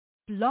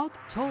Blog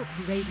Talk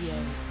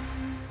Radio.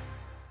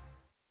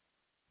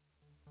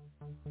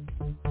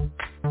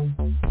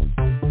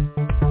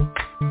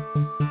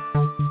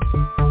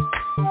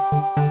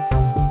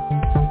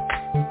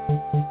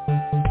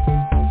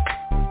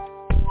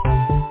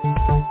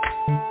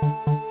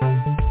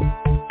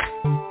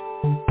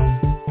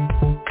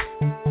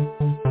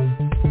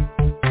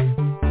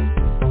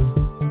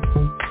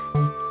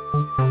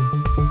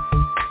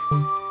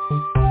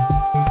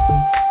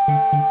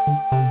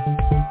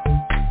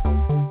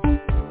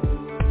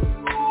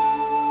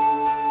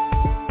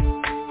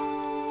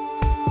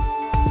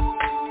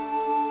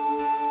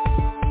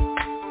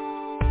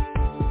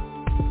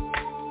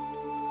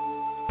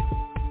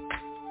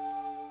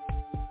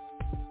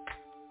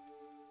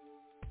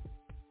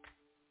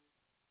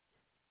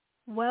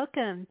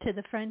 Welcome to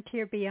the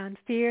Frontier Beyond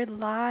Fear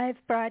live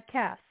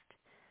broadcast.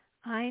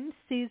 I'm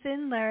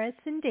Susan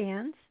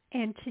Larison-Dans,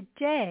 and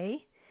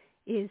today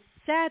is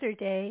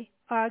Saturday,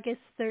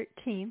 August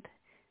 13th,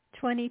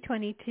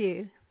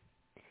 2022.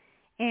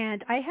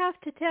 And I have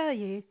to tell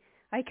you,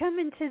 I come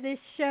into this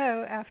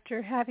show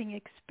after having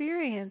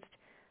experienced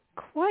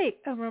quite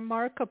a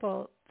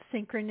remarkable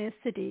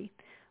synchronicity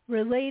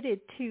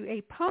related to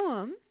a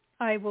poem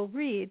I will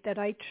read that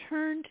I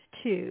turned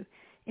to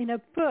in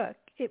a book.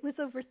 It was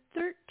over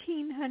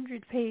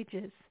 1,300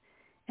 pages,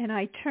 and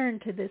I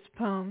turned to this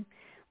poem,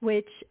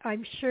 which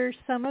I'm sure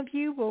some of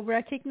you will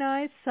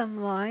recognize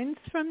some lines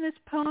from this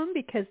poem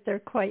because they're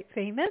quite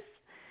famous,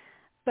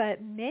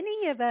 but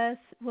many of us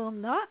will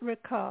not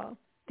recall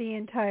the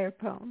entire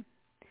poem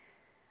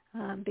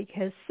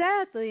because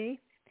sadly,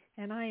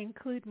 and I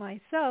include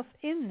myself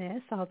in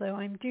this, although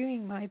I'm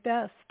doing my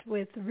best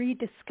with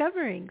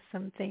rediscovering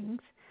some things,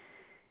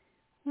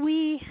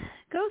 we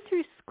go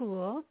through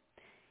school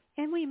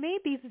and we may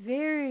be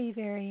very,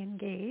 very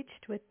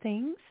engaged with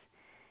things,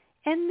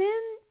 and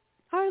then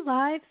our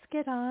lives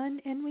get on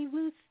and we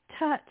lose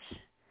touch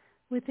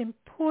with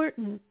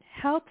important,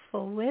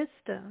 helpful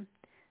wisdom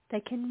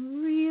that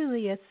can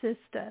really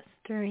assist us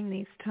during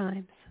these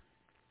times.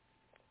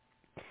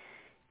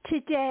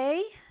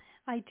 Today,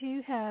 I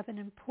do have an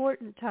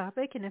important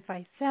topic, and if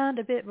I sound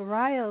a bit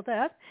riled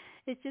up,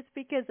 it's just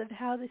because of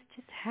how this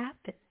just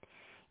happened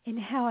and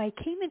how I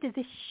came into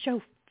this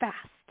show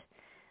fast.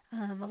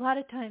 A lot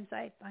of times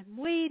I'm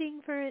waiting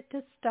for it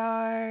to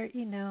start,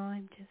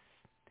 I'm just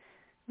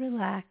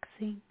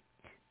relaxing.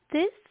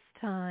 This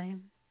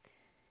time,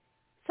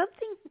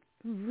 something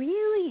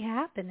really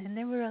happened, and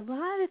there were a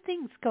lot of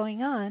things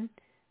going on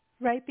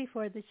right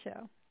before the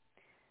show.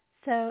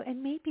 So,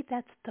 and maybe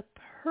that's the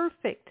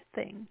perfect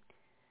thing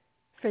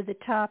for the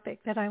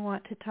topic that I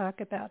want to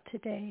talk about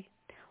today.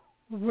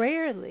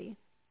 Rarely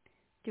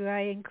do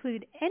I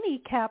include any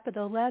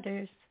capital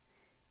letters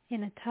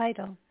in a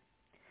title.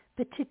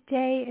 But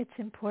today it's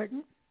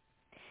important.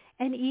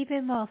 And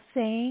even while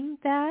saying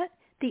that,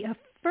 the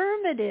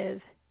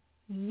affirmative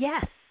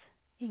yes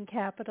in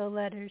capital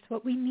letters,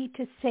 what we need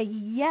to say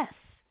yes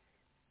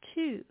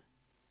to,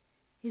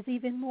 is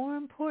even more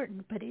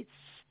important. But it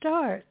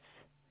starts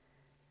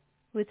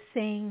with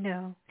saying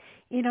no.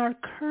 In our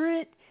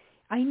current,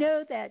 I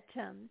know that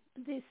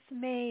this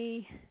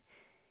may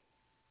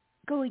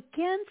go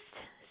against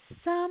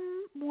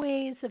some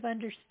ways of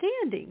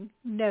understanding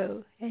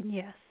no and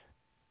yes.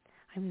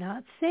 I'm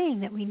not saying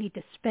that we need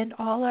to spend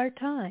all our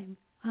time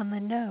on the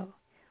no.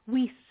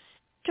 We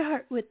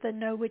start with the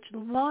no, which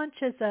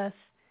launches us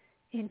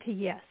into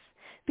yes,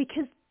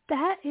 because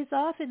that is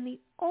often the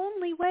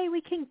only way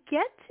we can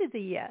get to the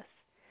yes.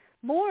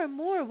 More and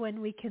more when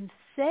we can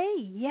say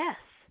yes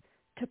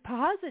to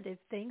positive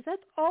things,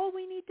 that's all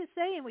we need to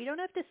say, and we don't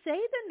have to say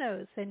the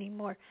no's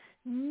anymore.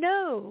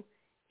 No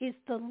is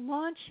the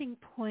launching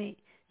point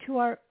to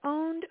our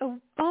own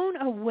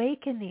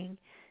awakening.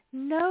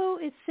 No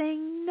is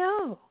saying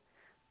no.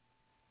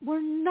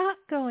 We're not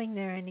going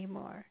there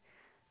anymore.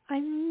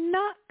 I'm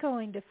not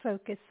going to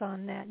focus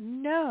on that.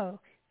 No,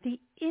 the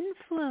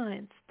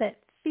influence that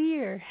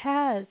fear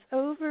has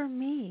over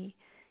me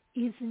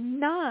is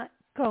not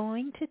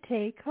going to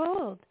take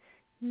hold.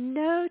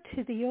 No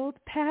to the old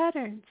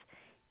patterns.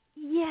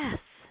 Yes.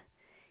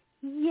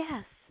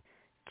 Yes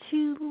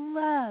to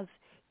love.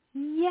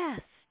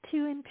 Yes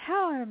to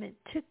empowerment,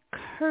 to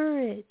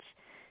courage,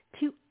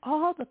 to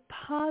all the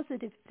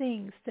positive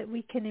things that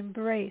we can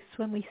embrace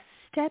when we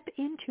step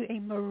into a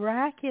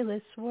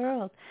miraculous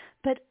world.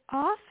 But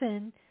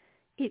often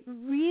it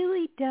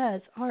really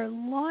does. Our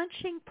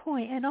launching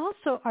point and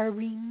also our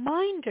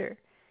reminder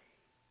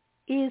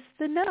is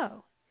the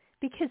no,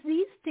 because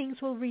these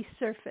things will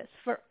resurface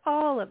for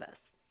all of us,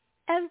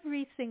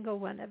 every single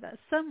one of us.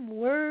 Some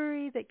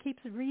worry that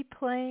keeps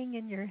replaying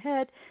in your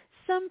head,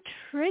 some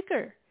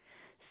trigger,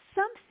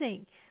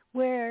 something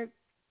where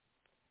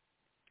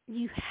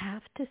you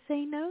have to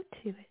say no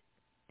to it.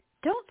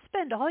 Don't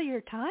spend all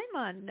your time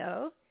on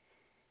no.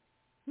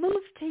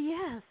 Move to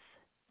yes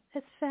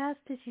as fast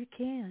as you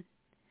can.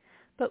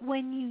 But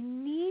when you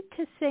need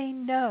to say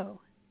no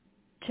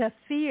to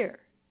fear,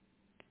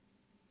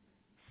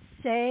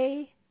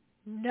 say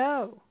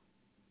no.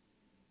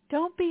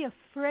 Don't be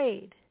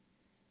afraid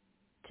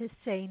to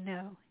say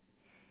no,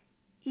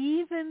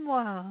 even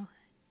while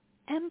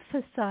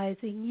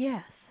emphasizing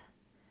yes,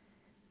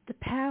 the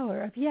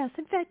power of yes.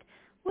 In fact,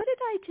 what did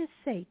I just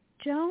say?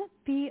 Don't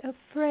be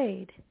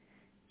afraid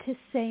to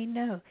say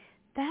no.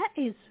 That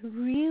is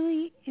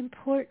really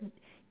important.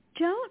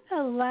 Don't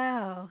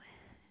allow,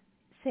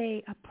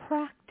 say, a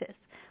practice.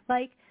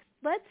 Like,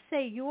 let's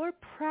say your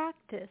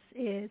practice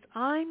is,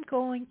 I'm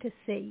going to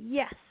say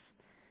yes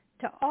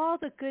to all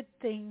the good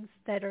things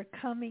that are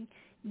coming.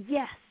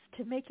 Yes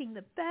to making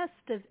the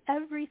best of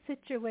every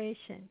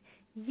situation.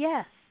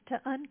 Yes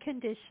to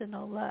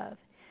unconditional love.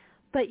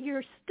 But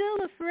you're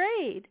still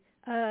afraid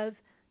of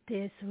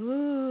this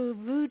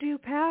voodoo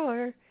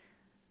power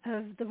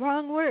of the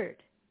wrong word.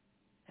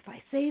 If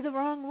I say the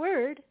wrong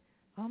word,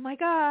 oh my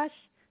gosh,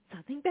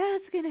 something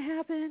bad's going to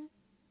happen.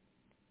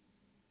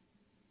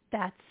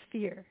 That's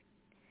fear.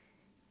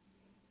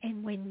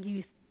 And when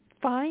you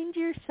find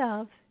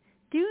yourself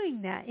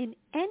doing that, in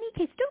any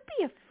case, don't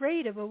be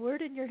afraid of a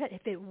word in your head.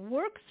 If it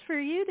works for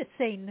you to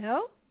say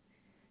no,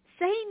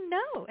 say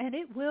no, and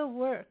it will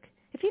work.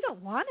 If you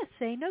don't want to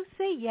say no,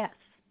 say yes.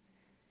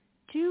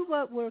 Do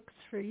what works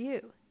for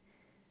you.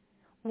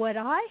 What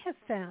I have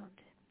found,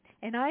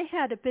 and I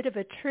had a bit of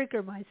a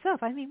trigger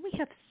myself. I mean, we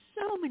have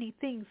so many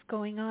things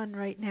going on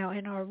right now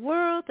in our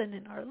world and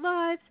in our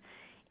lives.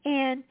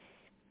 And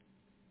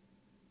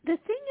the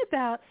thing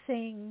about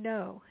saying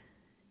no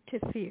to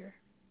fear,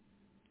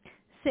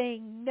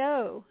 saying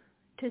no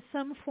to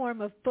some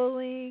form of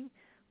bullying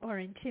or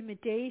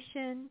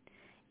intimidation,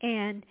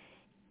 and,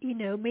 you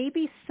know,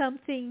 maybe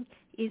something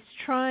is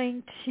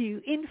trying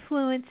to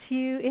influence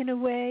you in a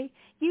way,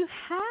 you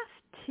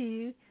have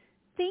to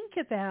think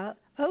about,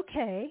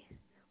 okay,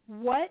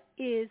 what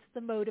is the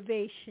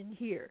motivation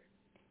here?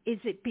 Is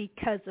it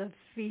because of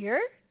fear?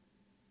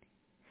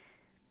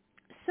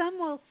 Some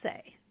will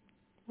say,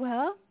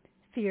 well,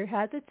 fear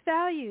has its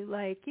value,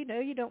 like, you know,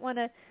 you don't want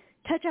to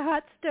touch a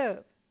hot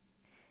stove.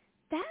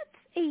 That's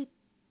a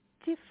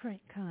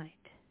different kind.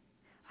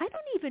 I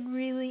don't even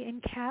really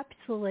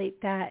encapsulate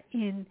that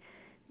in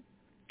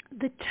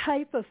the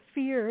type of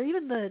fear, or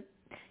even the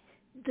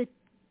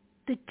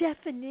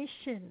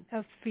definition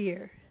of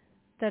fear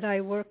that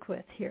I work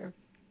with here.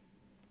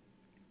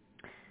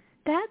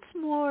 That's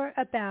more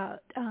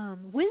about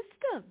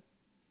wisdom.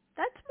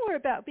 That's more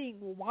about being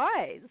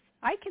wise.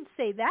 I can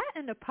say that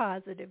in a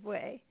positive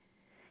way.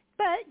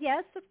 But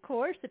yes, of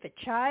course, if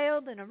a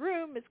child in a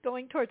room is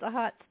going towards a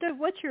hot stove,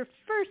 what's your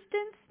first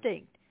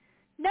instinct?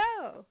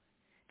 No.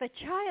 If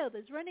a child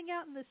is running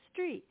out in the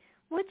street,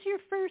 what's your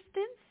first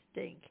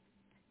instinct?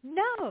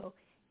 No.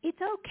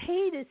 It's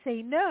okay to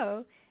say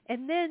no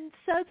and then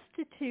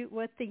substitute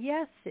what the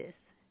yes is.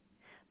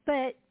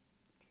 But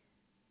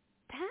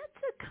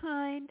that's a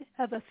kind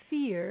of a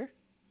fear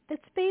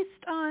that's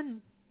based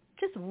on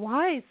just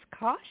wise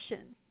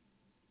caution.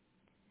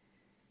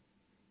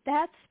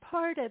 That's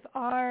part of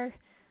our,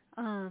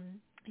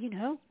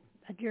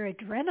 your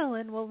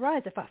adrenaline will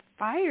rise. If a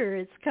fire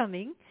is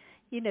coming,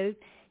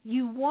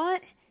 you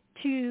want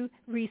to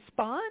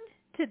respond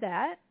to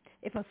that.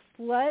 If a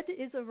flood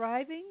is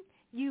arriving,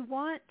 you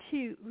want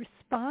to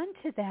respond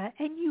to that,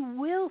 and you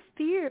will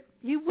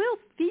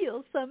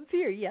feel some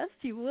fear. Yes,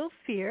 you will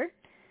fear,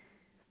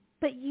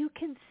 but you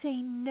can say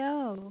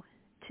no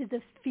to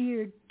the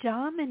fear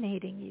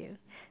dominating you,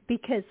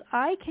 because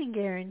I can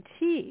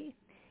guarantee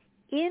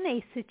in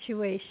a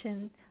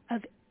situation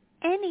of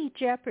any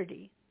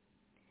jeopardy,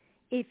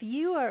 if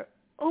you are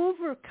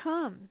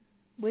overcome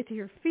with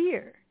your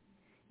fear,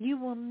 you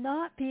will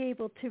not be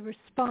able to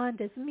respond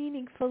as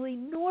meaningfully,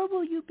 nor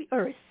will you be,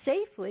 or as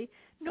safely,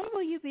 nor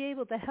will you be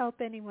able to help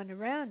anyone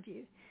around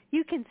you.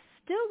 You can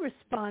still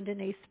respond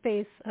in a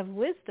space of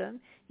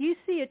wisdom. You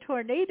see a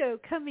tornado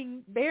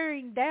coming,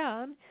 bearing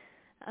down,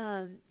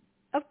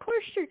 of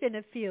course you're going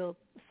to feel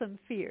some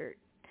fear.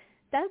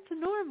 That's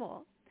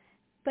normal.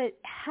 But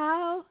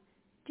how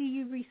do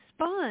you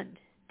respond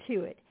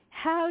to it?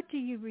 How do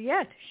you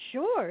react?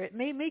 Sure, it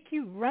may make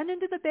you run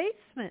into the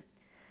basement,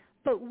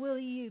 but will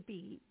you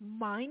be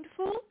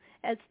mindful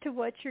as to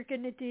what you're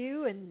going to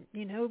do and,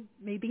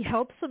 maybe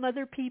help some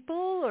other people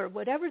or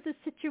whatever the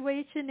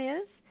situation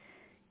is?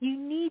 You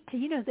need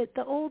to, that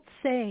the old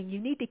saying, you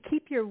need to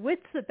keep your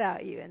wits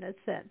about you in a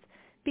sense,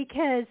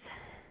 because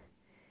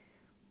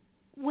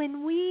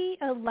when we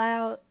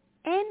allow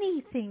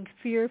anything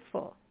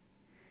fearful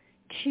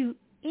to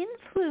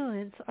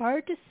influence our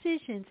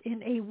decisions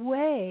in a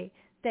way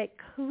that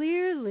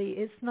clearly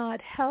is not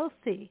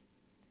healthy,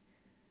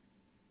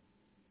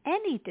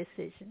 any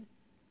decision,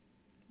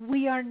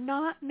 we are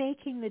not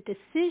making the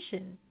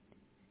decision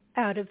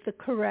out of the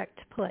correct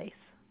place.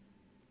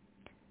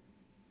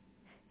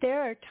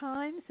 There are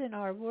times in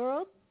our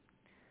world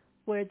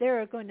where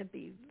there are going to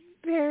be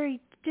very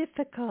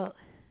difficult,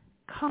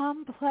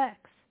 complex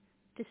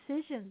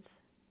decisions.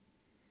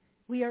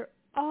 We are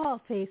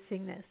all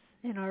facing this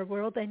in our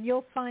world, and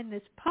you'll find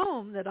this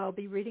poem that I'll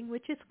be reading,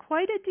 which is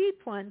quite a deep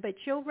one, but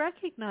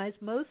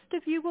most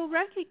of you will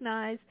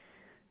recognize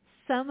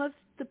some of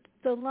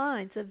the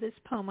lines of this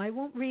poem. I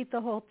won't read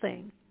the whole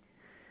thing.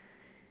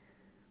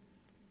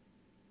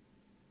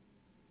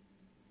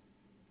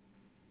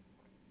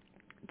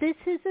 this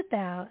is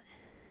about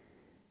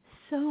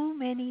so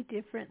many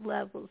different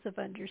levels of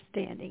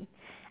understanding.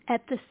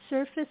 At the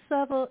surface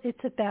level,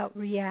 it's about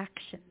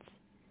reactions.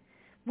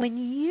 When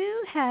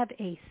you have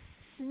a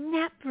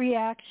snap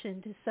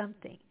reaction to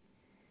something,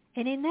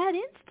 and in that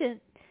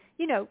instant,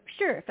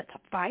 sure, if it's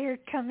a fire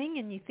coming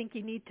and you think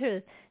you need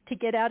to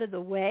get out of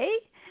the way,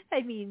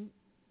 I mean,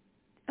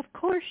 of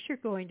course you're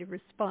going to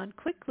respond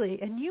quickly,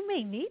 and you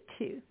may need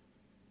to.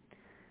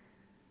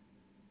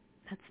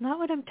 That's not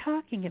what I'm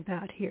talking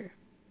about here.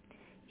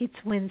 It's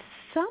when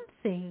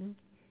something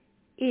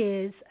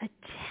is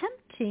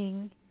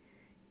attempting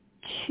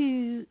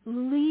to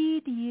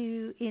lead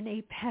you in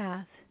a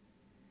path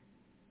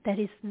that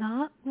is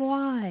not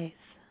wise,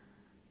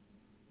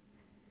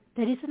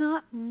 that is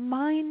not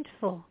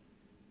mindful,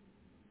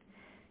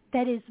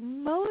 that is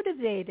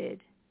motivated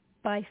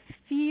by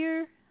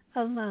fear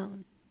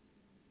alone.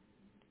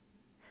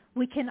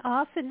 We can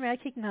often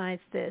recognize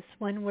this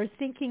when we're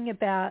thinking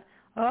about,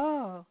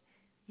 what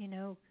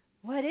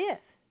if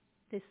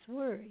this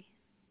worry,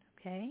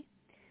 okay?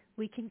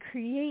 We can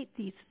create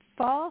these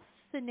false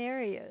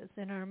scenarios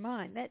in our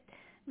mind that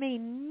may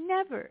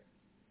never,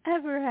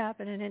 ever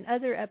happen. And in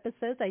other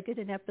episodes, I did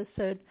an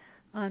episode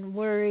on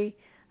worry.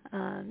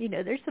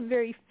 There's some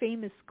very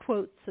famous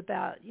quotes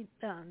about,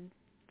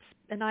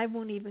 and I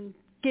won't even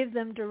give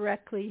them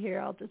directly here.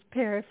 I'll just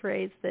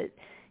paraphrase that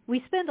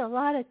we spend a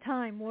lot of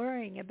time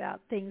worrying about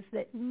things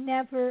that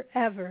never,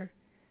 ever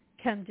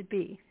come to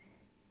be.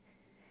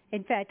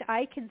 In fact,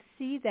 I can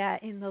see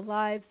that in the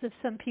lives of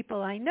some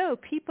people I know,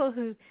 people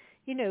who,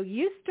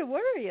 used to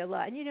worry a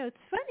lot. And, it's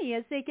funny,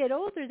 as they get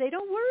older, they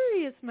don't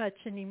worry as much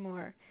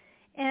anymore.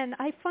 And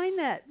I find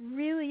that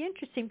really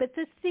interesting. But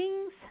the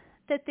things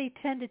that they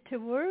tended to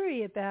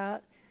worry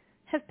about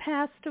have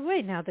passed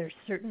away. Now, there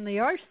certainly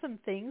are some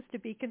things to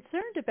be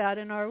concerned about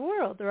in our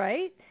world,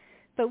 right?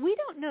 But we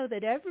don't know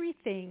that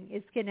everything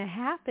is going to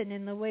happen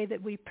in the way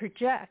that we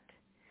project,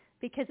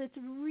 because it's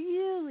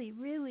really,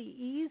 really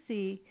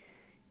easy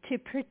to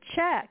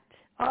project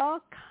all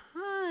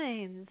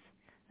kinds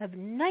of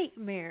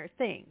nightmare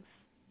things.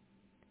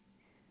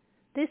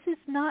 This is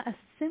not a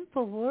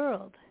simple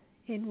world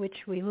in which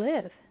we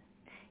live.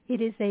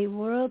 It is a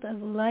world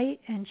of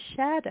light and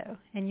shadow,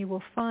 and you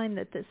will find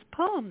that this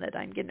poem that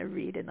I'm going to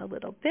read in a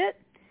little bit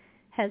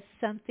has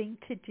something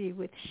to do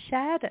with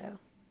shadow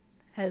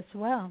as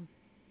well.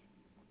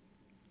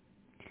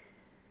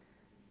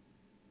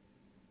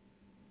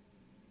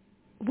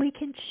 We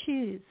can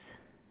choose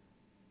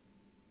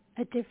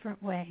a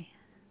different way.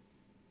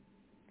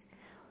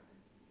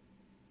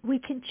 We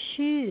can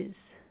choose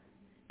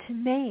to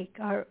make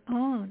our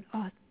own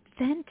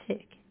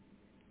authentic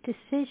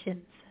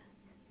decisions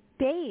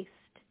based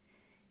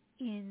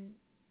in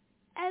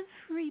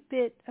every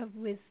bit of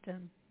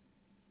wisdom.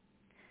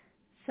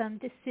 Some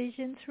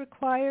decisions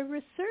require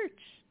research.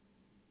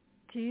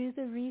 Do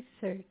the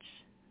research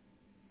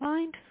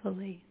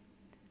mindfully.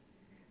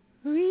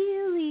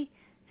 Really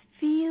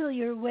feel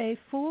your way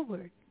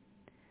forward.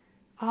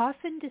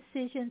 Often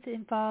decisions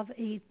involve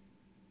a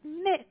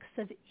mix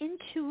of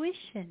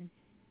intuition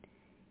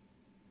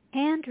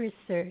and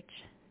research.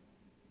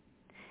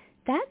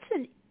 That's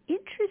an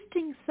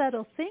interesting,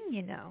 subtle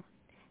thing,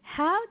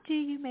 How do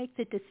you make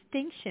the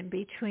distinction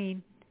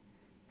between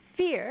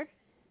fear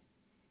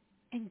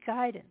and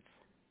guidance?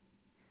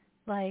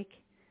 Like,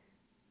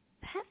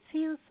 that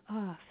feels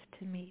off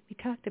to me. We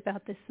talked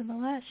about this in the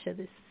last show,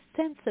 this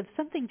sense of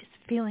something just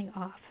feeling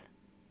off.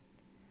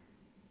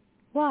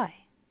 Why?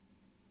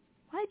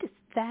 Why does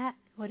that,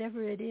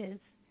 whatever it is,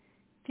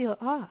 feel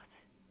off?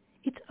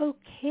 It's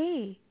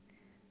okay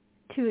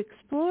to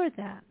explore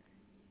that.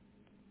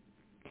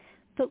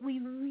 But we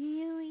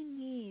really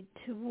need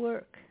to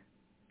work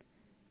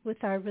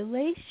with our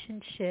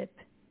relationship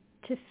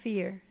to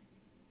fear.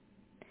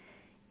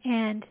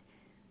 And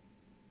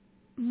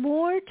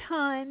more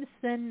times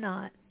than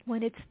not,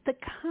 when it's the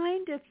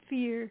kind of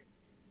fear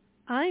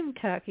I'm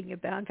talking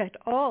about, in fact,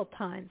 all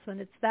times when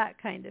it's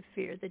that kind of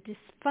fear, the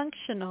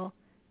dysfunctional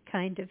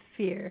kind of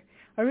fear,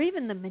 or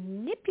even the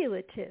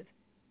manipulative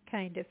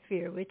kind of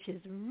fear, which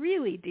is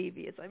really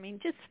devious. I mean,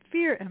 just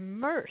fear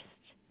immersed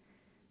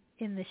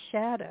in the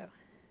shadow.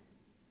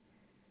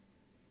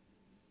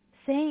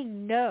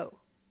 Saying no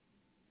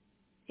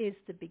is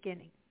the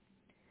beginning.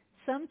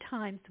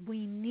 Sometimes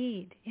we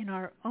need in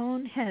our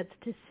own heads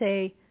to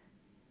say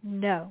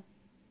no.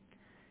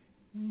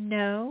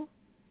 No,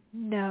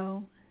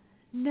 no,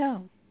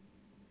 no.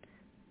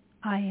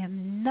 I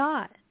am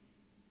not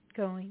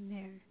going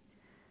there.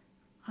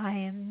 I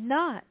am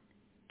not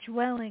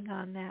dwelling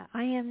on that.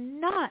 I am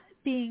not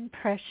being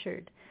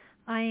pressured.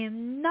 I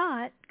am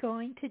not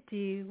going to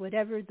do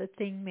whatever the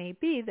thing may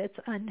be that's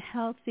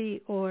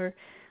unhealthy or,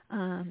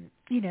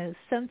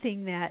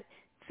 something that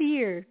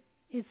fear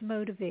is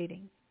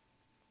motivating.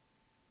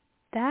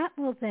 That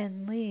will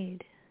then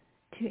lead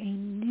to a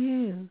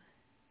new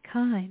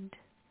kind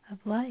of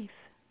life.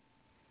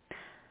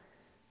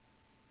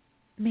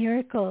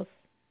 Miracles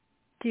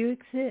do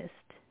exist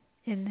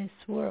in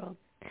this world.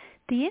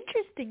 The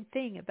interesting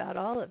thing about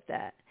all of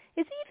that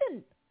is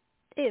even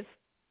if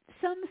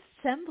some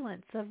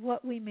semblance of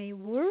what we may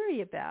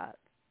worry about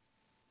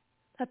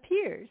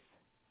appears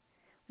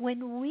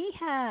when we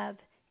have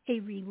a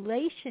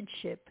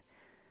relationship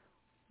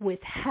with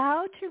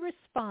how to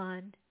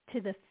respond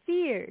to the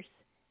fears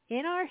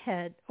in our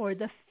head or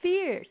the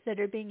fears that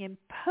are being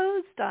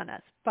imposed on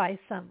us by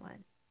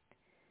someone.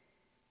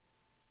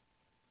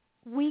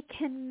 We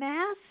can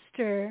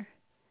master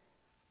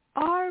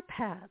our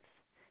paths.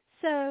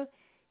 So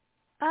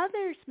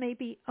others may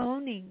be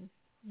owning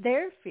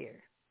their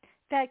fear.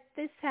 In fact,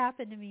 this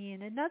happened to me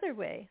in another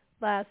way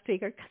last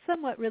week, or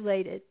somewhat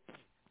related,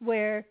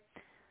 where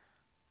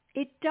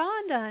it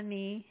dawned on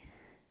me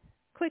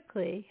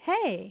quickly,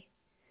 hey,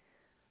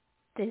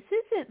 this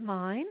isn't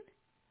mine.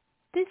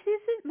 This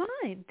isn't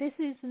mine. This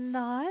is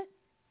not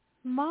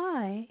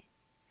my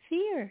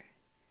fear.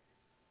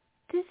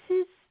 This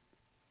is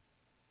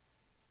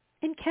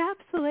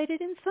encapsulated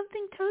in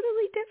something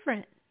totally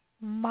different.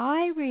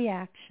 My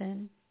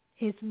reaction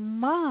is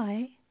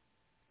my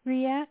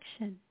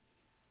reaction.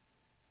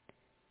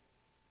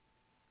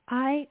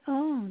 I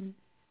own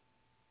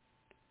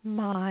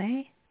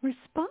my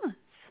response.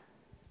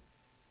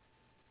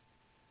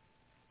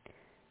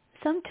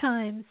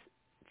 Sometimes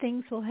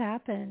things will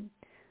happen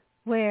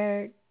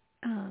where,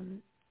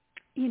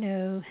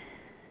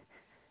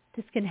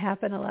 this can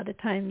happen a lot of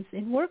times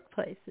in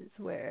workplaces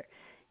where,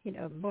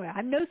 boy,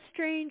 I'm no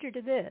stranger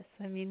to this.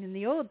 I mean, in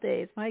the old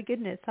days, my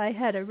goodness, I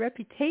had a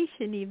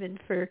reputation even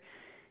for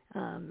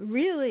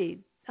really,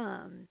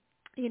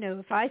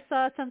 if I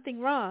saw something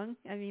wrong,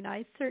 I mean,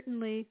 I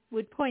certainly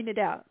would point it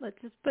out. Let's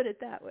just put it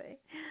that way.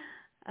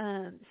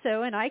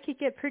 And I could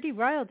get pretty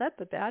riled up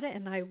about it,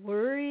 and I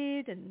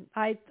worried, and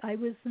I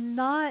was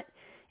not,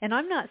 and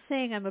I'm not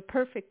saying I'm a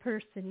perfect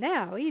person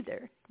now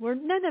either.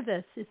 None of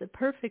us is a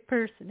perfect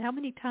person. How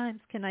many times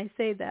can I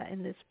say that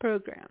in this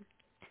program?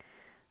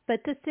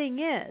 But the thing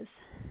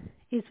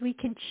is we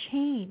can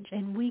change,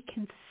 and we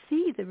can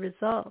see the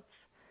results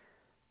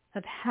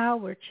of how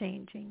we're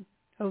changing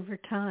over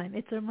time.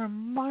 It's a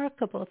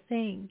remarkable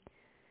thing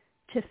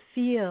to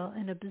feel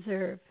and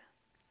observe.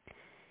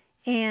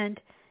 And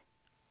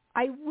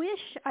I wish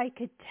I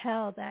could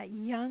tell that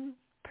young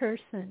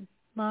person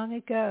long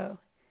ago,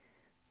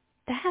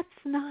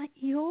 that's not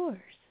yours.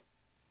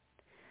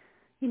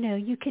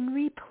 You can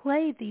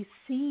replay these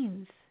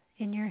scenes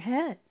in your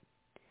head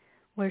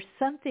where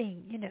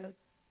something,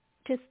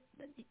 just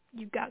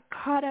you got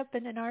caught up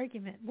in an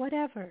argument,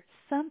 whatever,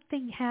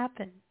 something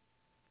happened.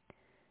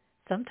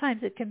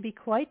 Sometimes it can be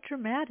quite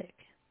dramatic.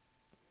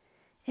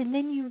 And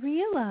then you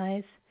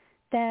realize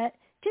that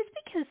just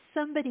because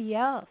somebody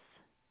else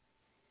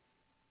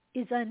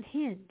is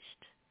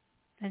unhinged,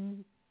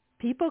 and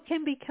people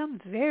can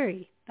become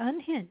very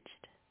unhinged,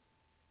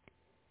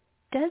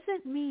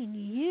 doesn't mean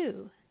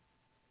you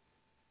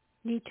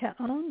need to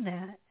own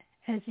that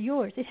as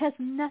yours. It has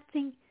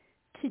nothing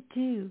to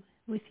do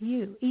with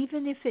you,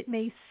 even if it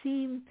may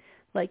seem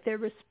like they're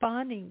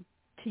responding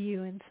to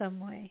you in some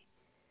way.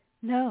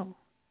 No.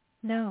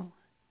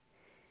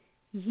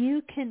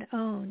 You can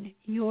own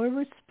your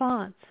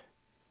response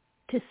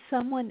to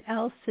someone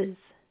else's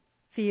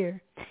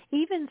fear,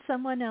 even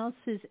someone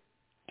else's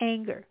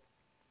anger.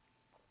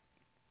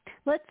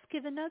 Let's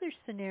give another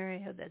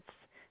scenario that's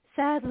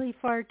sadly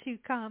far too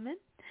common.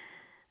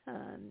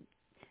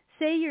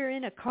 Say you're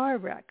in a car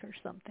wreck or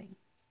something,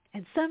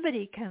 and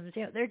somebody comes,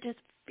 they're just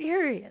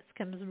furious,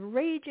 comes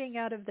raging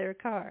out of their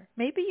car.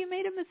 Maybe you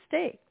made a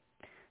mistake.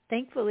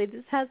 Thankfully,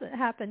 this hasn't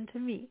happened to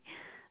me.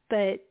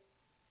 But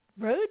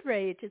road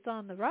rage is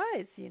on the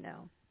rise,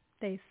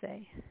 they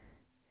say.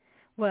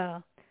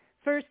 Well,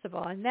 first of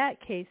all, in that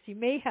case, you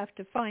may have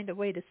to find a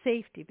way to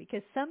safety,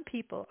 because some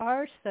people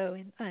are so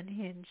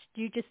unhinged,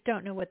 you just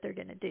don't know what they're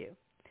going to do.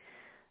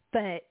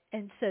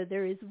 And so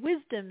there is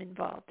wisdom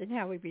involved in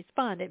how we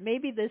respond. It may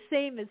be the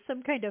same as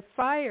some kind of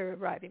fire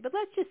arriving, but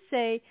let's just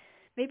say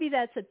maybe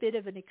that's a bit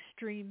of an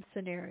extreme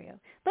scenario.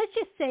 Let's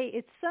just say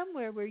it's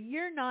somewhere where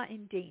you're not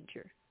in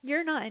danger.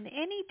 You're not in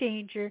any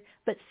danger,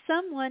 but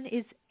someone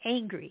is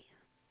angry.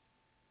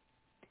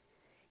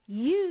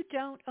 You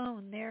don't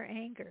own their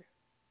anger.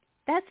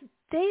 That's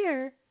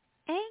their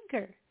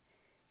anger.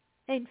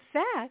 In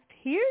fact,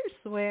 here's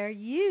where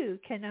you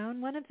can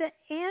own one of the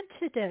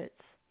antidotes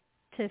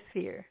to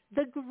fear,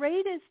 the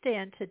greatest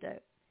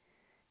antidote.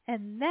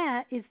 And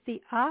that is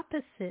the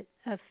opposite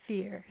of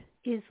fear,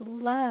 is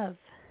love.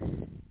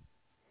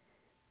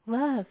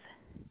 Love.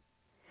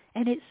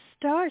 And it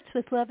starts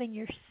with loving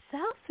yourself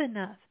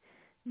enough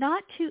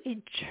not to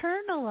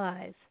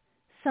internalize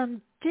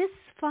some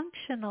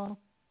dysfunctional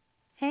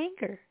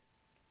anger.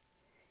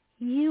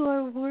 You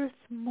are worth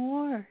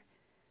more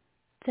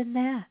than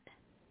that.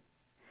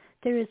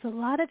 There is a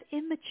lot of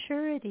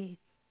immaturity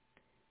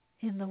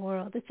in the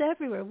world. It's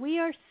everywhere. We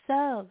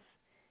ourselves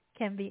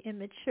can be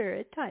immature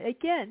at times.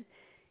 Again,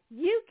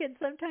 you can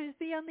sometimes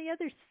be on the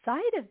other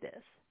side of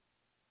this.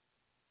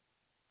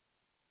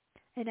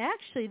 And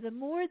actually, the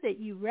more that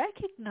you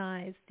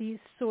recognize these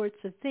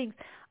sorts of things,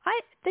 I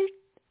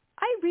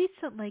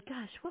recently,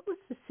 what was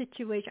the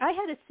situation? I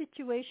had a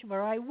situation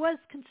where I was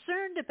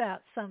concerned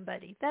about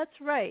somebody. That's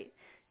right.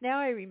 Now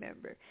I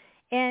remember.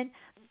 And,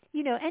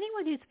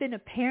 anyone who's been a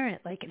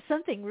parent, like if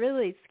something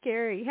really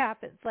scary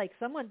happens, like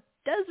someone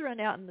does run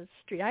out in the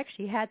street. I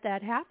actually had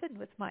that happen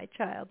with my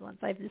child once.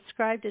 I've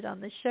described it on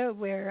the show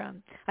where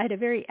I had a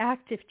very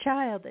active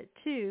child at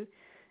 2,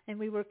 and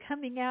we were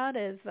coming out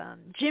of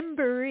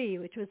Gymboree,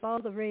 which was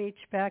all the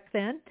rage back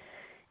then.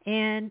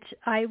 And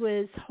I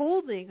was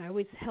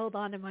held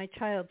onto my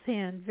child's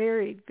hand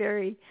very,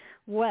 very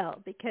well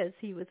because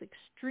he was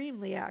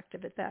extremely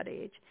active at that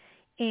age.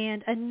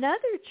 And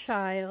another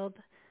child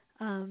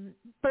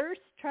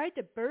tried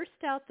to burst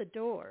out the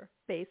door,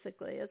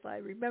 basically, as I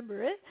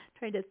remember it,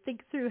 trying to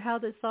think through how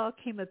this all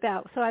came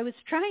about. So I was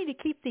trying to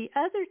keep the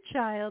other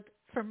child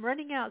from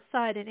running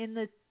outside, and in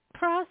the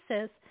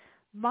process,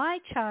 my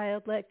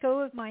child let go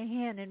of my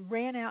hand and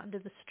ran out into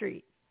the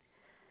street.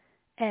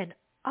 And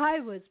I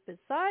was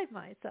beside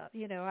myself.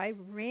 I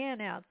ran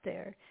out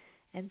there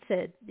and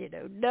said,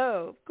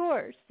 no, of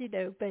course,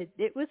 but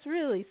it was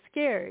really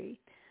scary.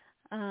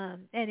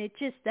 And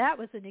that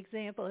was an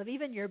example of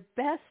even your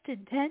best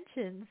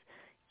intentions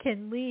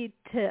can lead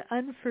to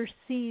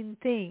unforeseen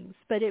things.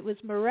 But it was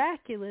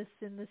miraculous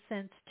in the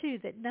sense, too,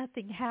 that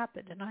nothing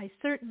happened. And I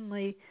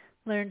certainly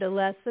learned a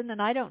lesson.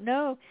 And I don't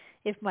know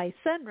if my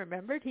son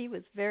remembered. He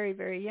was very,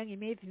 very young. He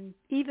may have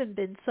even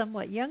been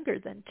somewhat younger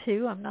than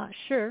 2. I'm not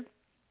sure.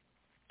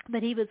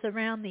 But he was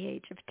around the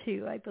age of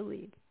 2, I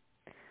believe.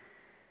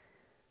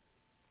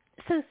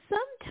 So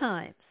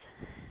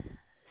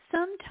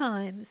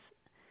sometimes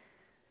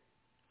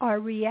our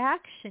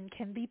reaction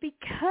can be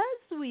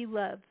because we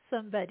love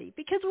somebody,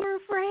 because we're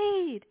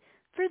afraid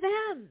for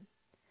them.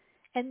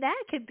 And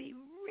that can be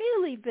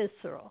really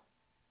visceral.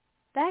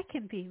 That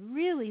can be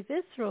really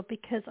visceral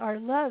because our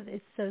love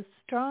is so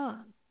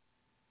strong.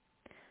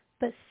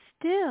 But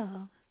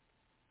still,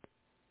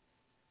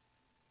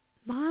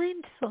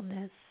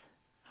 mindfulness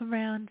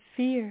around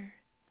fear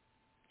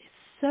is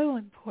so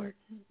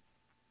important.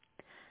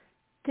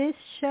 This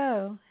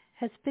show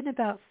has been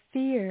about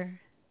fear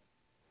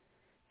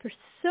for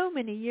so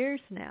many years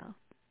now.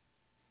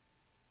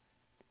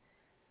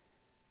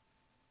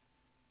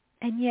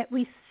 And yet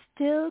we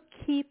still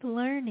keep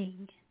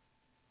learning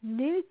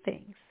new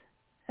things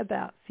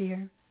about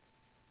fear.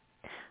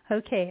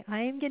 Okay,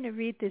 I am going to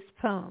read this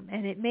poem,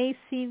 and it may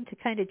seem to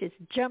kind of just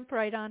jump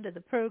right onto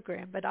the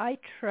program, but I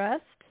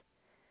trust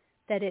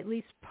that at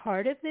least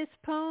part of this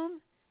poem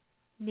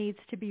needs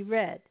to be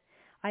read.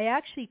 I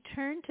actually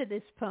turned to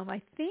this poem,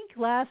 I think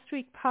last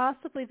week,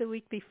 possibly the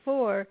week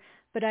before,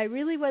 but I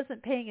really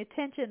wasn't paying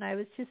attention. I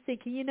was just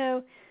thinking,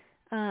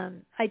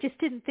 I just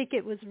didn't think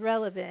it was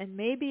relevant. And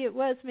maybe it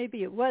was,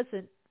 maybe it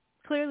wasn't.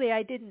 Clearly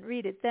I didn't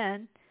read it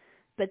then.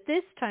 But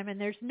this time, and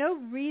there's no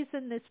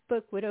reason this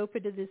book would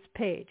open to this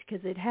page,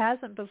 because it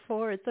hasn't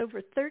before. It's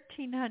over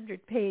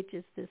 1,300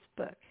 pages, this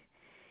book.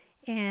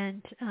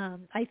 And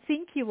I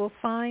think you will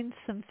find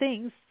some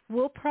things.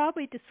 We'll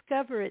probably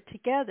discover it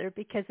together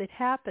because it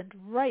happened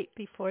right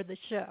before the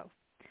show.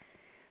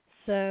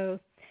 So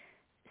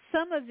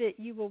some of it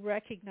you will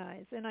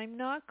recognize, and I'm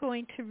not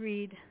going to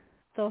read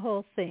the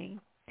whole thing,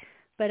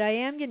 but I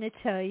am going to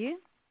tell you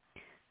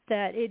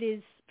that it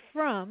is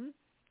from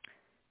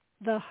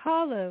The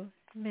Hollow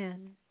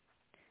Men,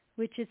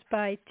 which is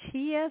by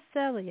T.S.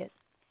 Eliot.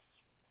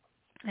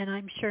 And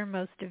I'm sure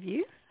most of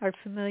you are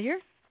familiar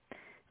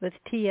with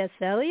T.S.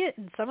 Eliot,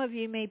 and some of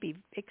you may be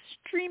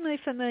extremely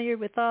familiar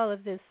with all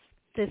of this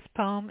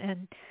poem,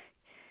 and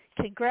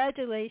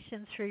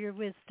congratulations for your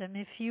wisdom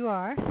if you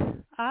are.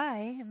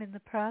 I am in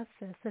the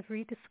process of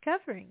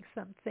rediscovering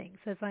some things,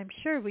 as I'm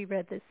sure we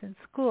read this in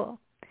school.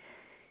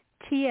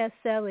 T.S.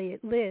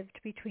 Eliot lived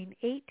between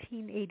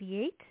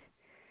 1888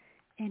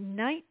 and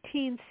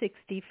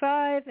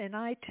 1965, and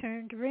I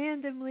turned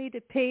randomly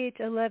to page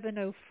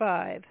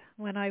 1105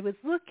 when I was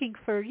looking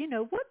for,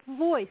 what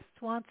voice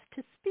wants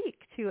to speak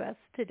to us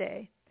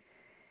today?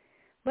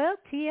 Well,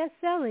 T.S.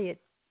 Eliot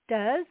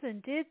does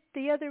and did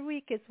the other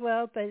week as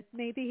well, but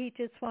maybe he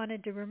just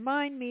wanted to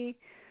remind me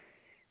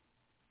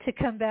to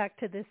come back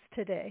to this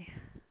today.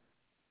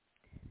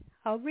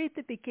 I'll read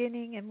the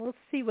beginning and we'll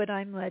see what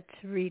I'm led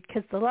to read,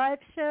 because the live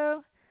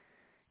show,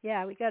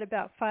 we got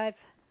about five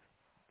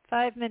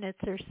minutes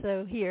or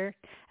so here.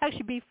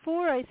 Actually,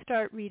 before I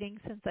start reading,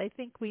 since I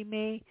think we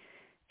may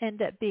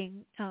end up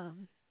being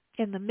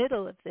in the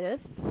middle of this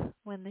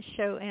when the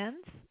show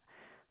ends,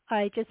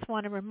 I just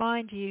want to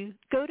remind you,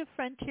 go to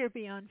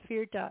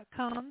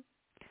frontierbeyondfear.com.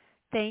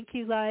 Thank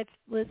you, live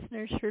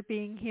listeners, for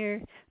being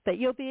here. But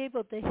you'll be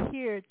able to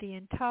hear the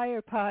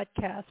entire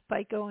podcast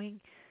by going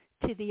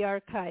to the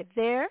archive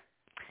there.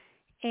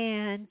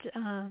 And,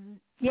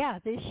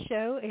 this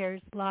show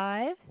airs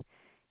live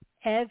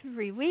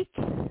every week,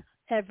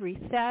 every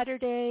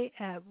Saturday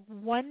at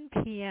 1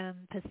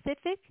 p.m.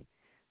 Pacific,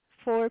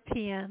 4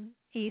 p.m.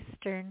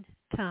 Eastern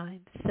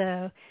Time.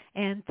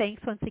 And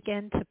thanks once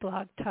again to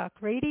Blog Talk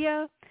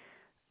Radio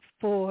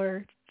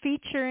for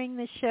featuring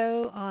the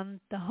show on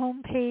the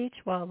homepage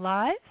while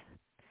live.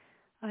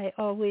 I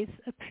always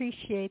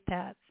appreciate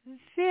that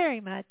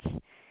very much.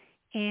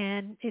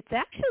 And it's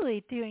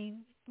actually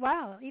doing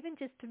wow, even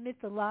just amid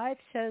the live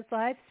shows,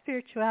 live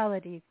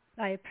spirituality,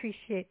 I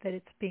appreciate that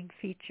it's being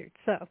featured.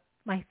 So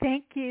my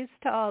thank yous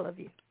to all of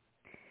you.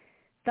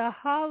 The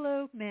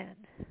Hollow Men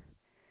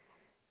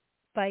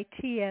by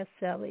T.S.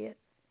 Eliot.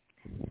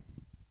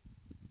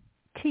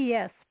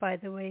 T.S., by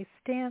the way,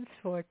 stands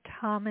for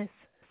Thomas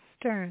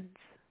Stearns.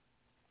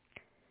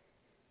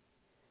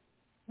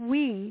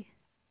 We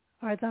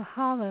are the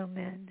hollow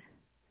men.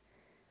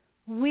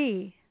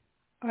 We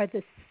are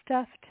the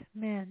stuffed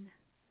men,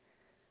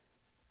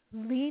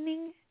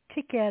 leaning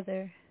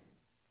together,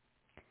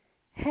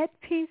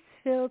 headpiece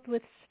filled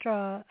with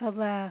straw,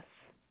 alas.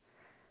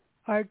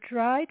 Our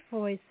dried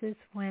voices,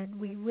 when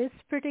we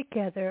whisper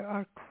together,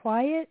 are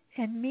quiet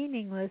and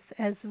meaningless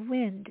as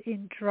wind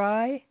in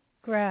dry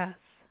grass.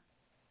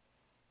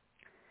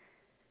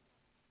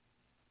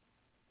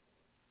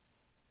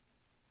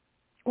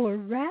 Or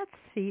rat's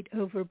feet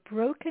over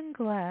broken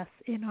glass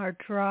in our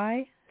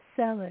dry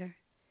cellar.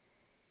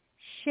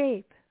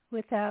 Shape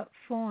without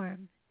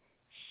form,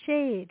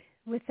 shade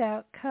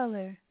without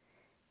color,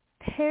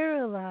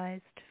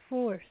 paralyzed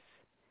force,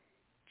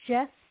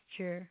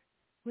 gesture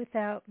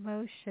without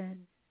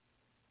motion.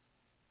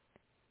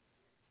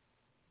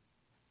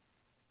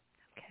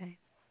 Okay,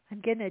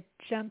 I'm going to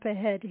jump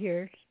ahead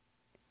here.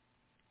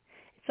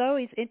 It's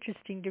always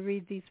interesting to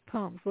read these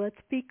poems. Let's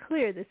be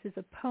clear, this is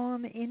a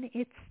poem in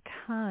its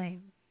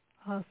time,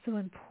 also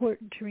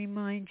important to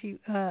remind you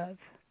of.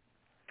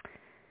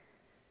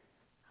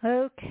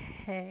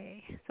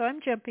 Okay, so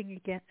I'm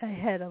jumping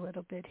ahead a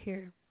little bit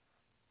here.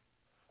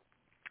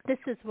 This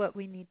is what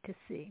we need to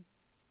see.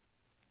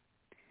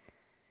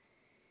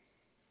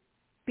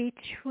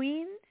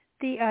 Between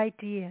the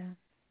idea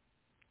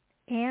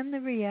and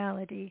the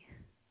reality,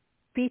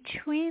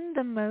 between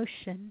the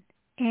motion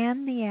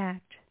and the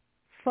act,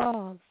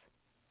 falls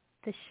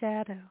the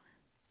shadow.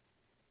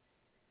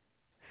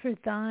 For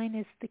thine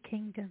is the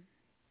kingdom.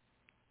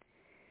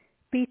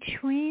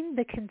 Between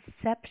the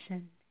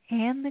conception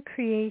and the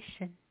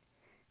creation,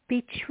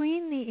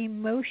 between the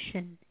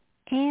emotion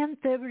and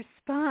the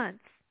response,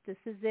 this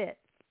is it,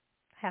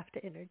 I have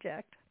to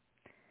interject,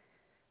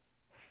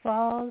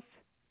 falls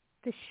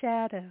the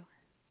shadow.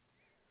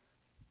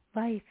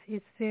 Life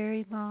is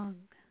very long.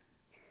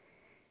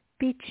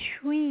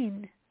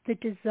 Between the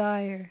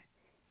desire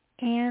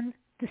and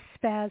the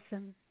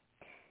spasm,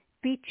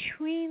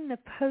 between the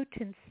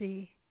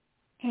potency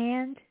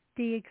and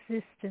the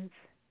existence,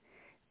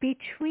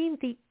 between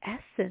the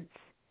essence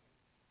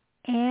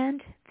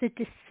and the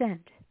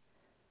descent,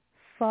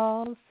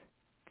 falls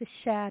the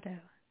shadow.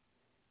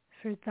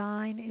 For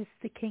thine is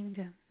the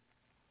kingdom.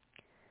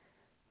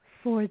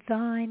 For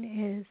thine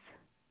is,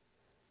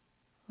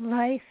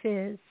 life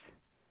is,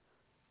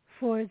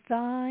 for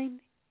thine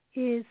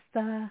is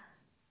the,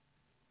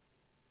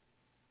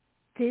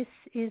 this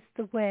is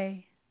the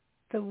way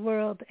the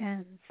world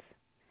ends.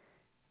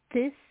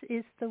 This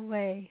is the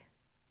way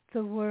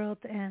the world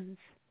ends.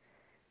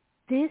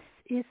 This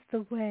is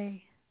the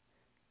way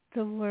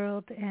the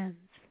world ends.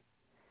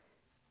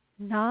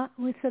 Not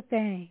with a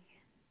bang,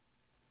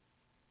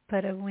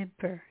 but a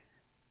whimper.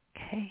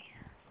 Okay.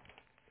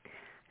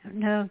 I don't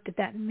know, did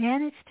that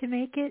manage to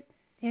make it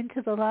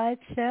into the live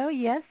show?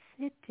 Yes,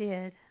 it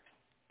did.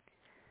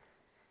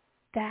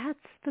 That's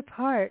the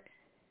part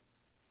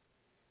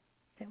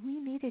that we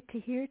needed to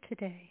hear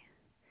today.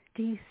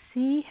 Do you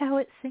see how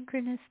it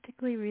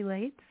synchronistically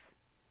relates?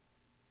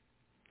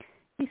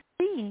 You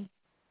see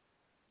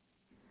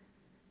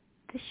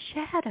the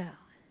shadow.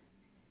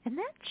 And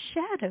that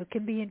shadow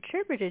can be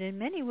interpreted in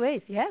many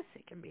ways. Yes,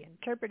 it can be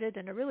interpreted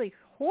in a really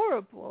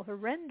horrible,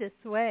 horrendous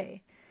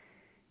way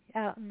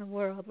out in the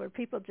world where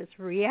people just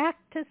react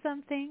to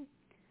something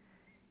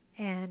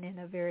and in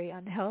a very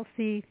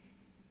unhealthy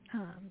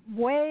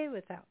way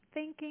without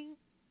thinking.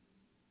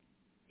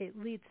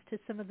 It leads to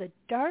some of the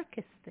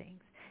darkest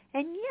things.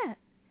 And yet,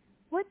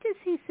 what does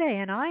he say?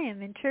 And I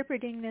am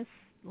interpreting this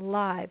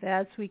live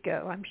as we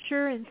go. I'm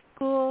sure in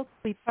school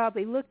we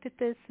probably looked at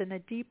this in a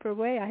deeper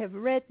way. I have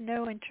read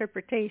no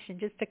interpretation,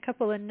 just a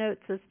couple of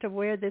notes as to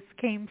where this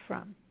came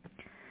from.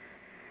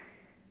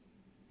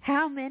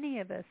 How many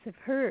of us have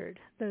heard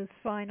those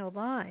final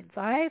lines?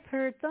 I've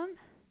heard them.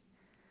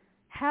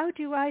 How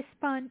do I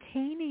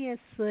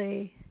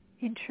spontaneously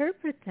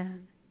interpret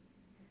them?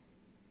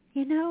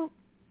 You know,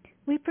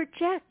 we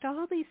project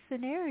all these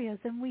scenarios,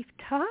 and we've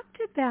talked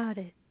about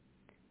it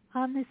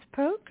on this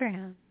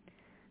program.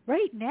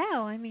 Right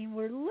now, I mean,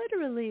 we're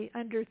literally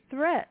under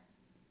threat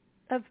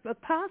of a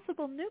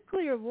possible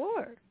nuclear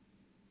war.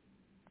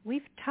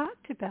 We've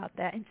talked about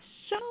that and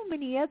so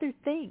many other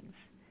things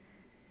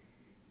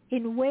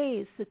in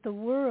ways that the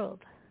world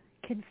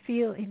can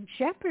feel in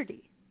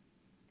jeopardy.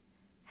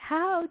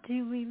 How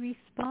do we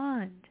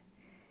respond?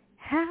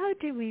 How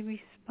do we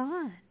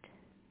respond?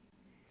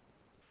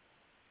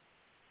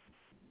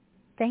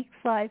 Thanks,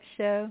 live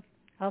show.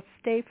 I'll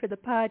stay for the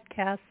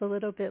podcast a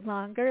little bit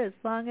longer as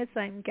long as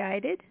I'm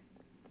guided.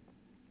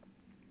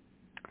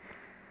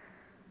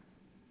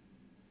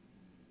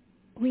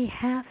 We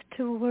have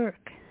to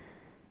work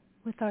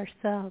with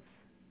ourselves.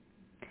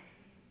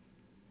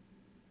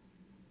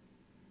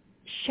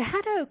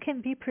 shadow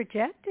can be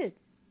projected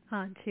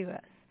onto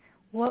us.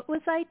 What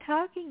was I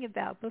talking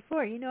about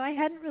before? I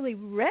hadn't really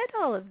read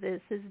all of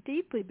this as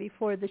deeply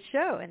before the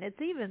show, and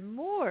it's even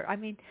more. I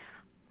mean,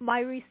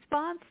 my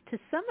response to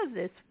some of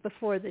this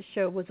before the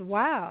show was,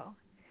 wow,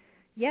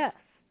 yes,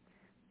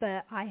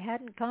 but I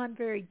hadn't gone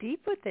very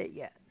deep with it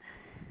yet.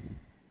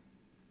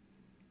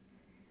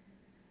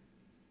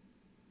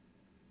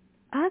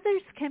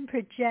 Others can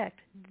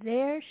project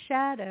their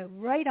shadow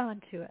right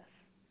onto us.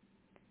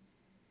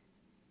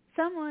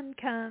 Someone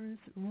comes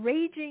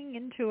raging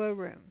into a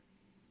room,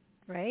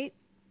 right?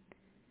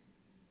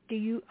 Do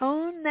you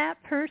own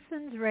that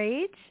person's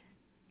rage,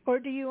 or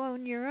do you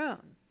own your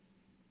own?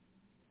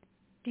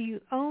 Do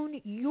you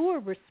own your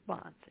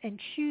response and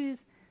choose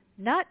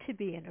not to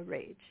be in a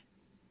rage?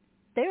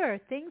 There are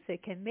things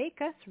that can make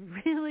us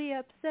really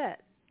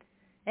upset.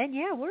 And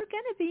yeah, we're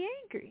going to be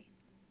angry.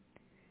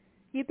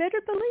 You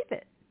better believe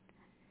it.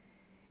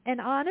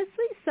 And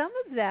honestly, some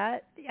of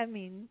that, I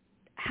mean,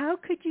 how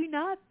could you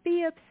not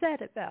be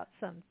upset about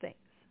some things?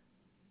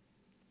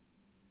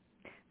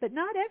 But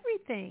not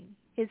everything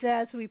is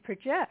as we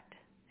project,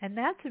 and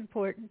that's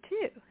important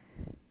too.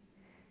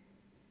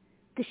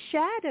 The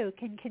shadow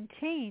can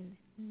contain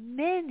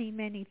many,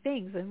 many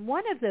things, and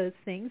one of those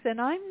things, and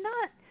I'm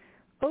not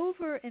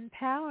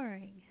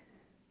over-empowering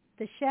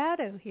the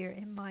shadow here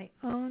in my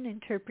own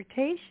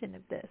interpretation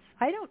of this.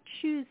 I don't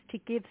choose to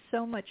give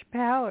so much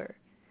power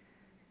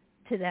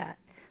to that,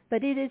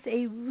 but it is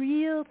a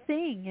real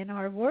thing in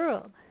our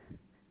world.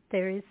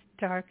 There is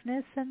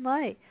darkness and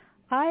light.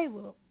 I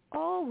will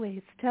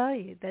always tell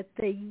you that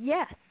the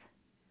yes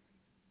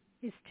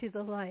is to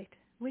the light,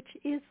 which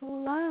is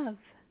love.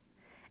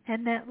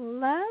 And that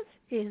love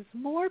is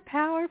more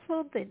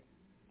powerful than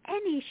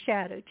any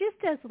shadow.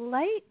 Just as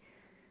light,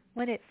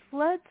 when it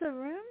floods a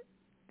room,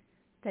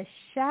 the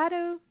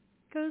shadow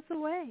goes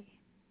away.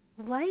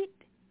 Light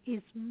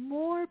is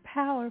more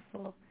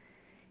powerful.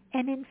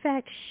 And in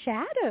fact,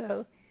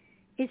 shadow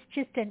is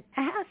just an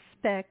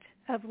aspect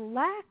of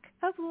lack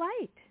of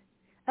light,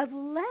 of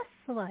less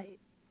light.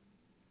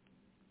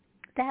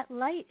 That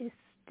light is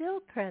still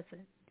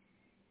present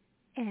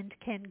and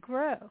can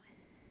grow.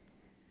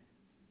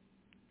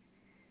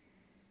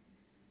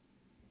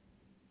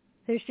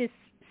 There's just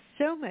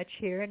so much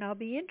here, and I'll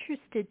be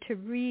interested to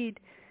read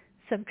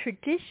some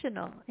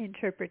traditional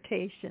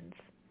interpretations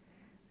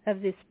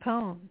of this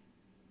poem.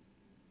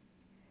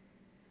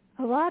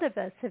 A lot of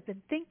us have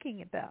been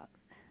thinking about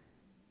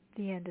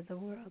the end of the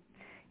world.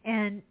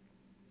 And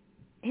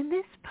in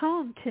this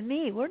poem, to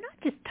me, we're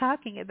not just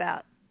talking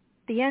about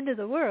the end of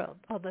the world,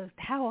 although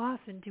how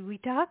often do we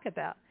talk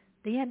about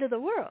the end of the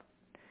world,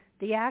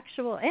 the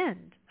actual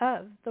end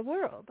of the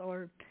world,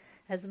 or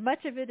as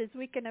much of it as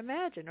we can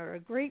imagine, or a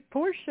great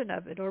portion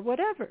of it, or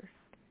whatever.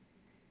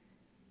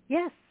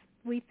 Yes,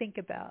 we think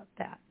about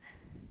that.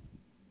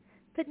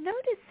 But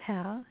notice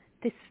how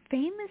this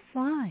famous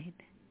line,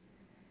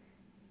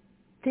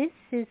 this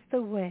is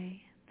the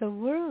way the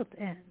world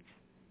ends,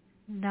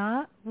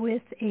 not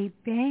with a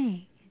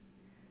bang,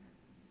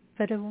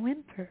 but a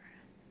whimper.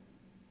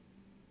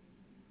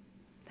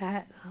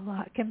 That a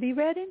lot can be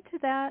read into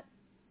that.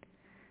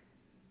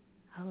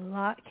 A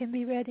lot can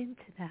be read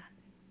into that.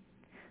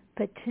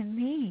 But to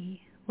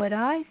me, what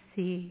I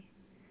see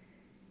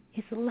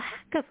is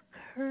lack of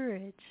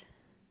courage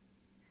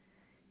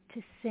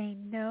to say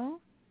no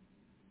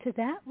to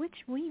that which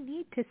we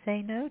need to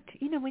say no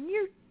to.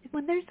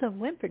 When there's a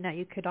whimper, now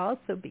you could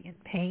also be in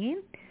pain.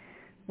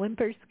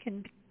 Whimpers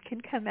can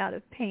come out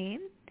of pain.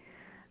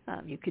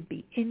 You could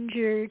be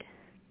injured.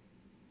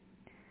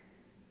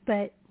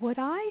 But what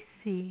I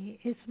see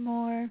is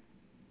more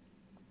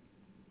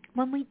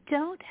when we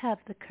don't have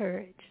the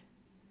courage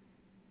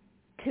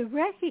to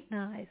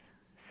recognize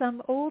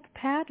some old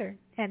pattern,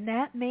 and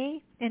that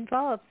may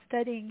involve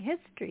studying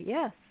history,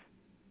 yes,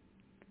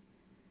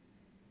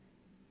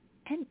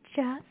 and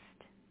just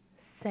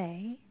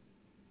say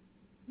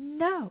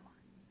no.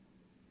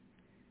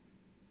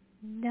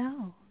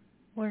 No,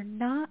 we're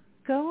not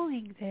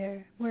going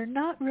there. We're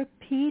not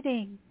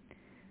repeating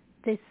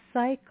this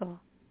cycle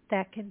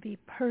that can be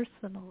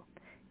personal.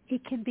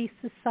 It can be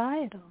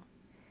societal.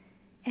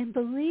 And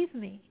believe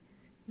me,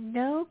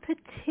 no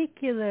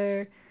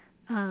particular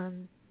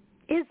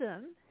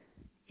ism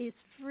is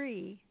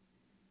free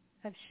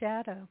of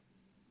shadow.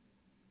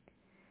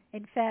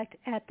 In fact,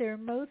 at their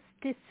most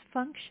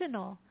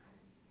dysfunctional,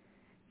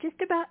 just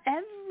about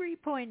every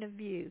point of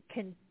view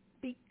can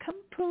be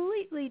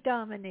completely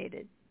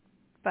dominated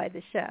by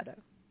the shadow.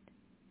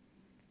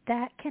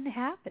 That can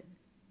happen.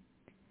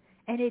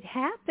 And it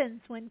happens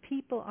when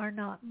people are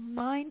not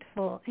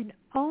mindful and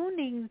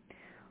owning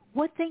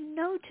what they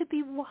know to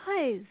be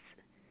wise,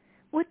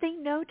 what they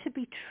know to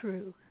be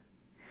true,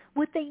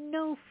 what they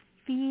know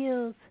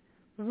feels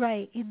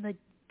right in the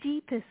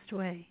deepest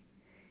way,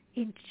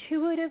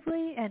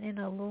 intuitively and in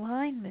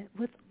alignment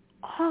with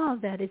all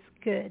that is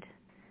good,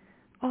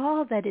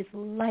 all that is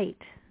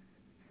light,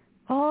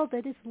 all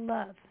that is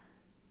love.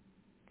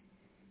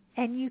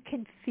 And you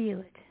can feel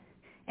it.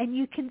 And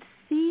you can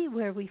see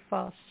where we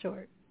fall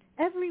short.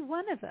 Every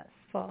one of us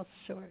falls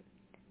short.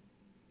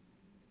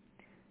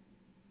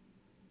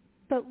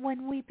 But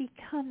when we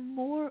become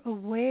more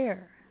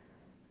aware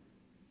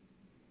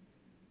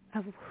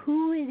of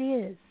who it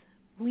is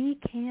we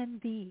can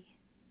be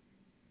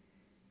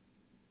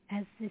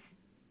as this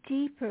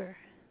deeper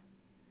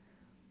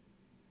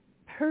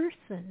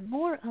person,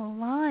 more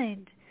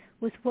aligned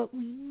with what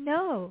we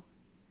know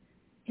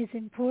is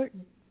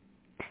important.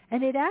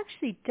 And it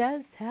actually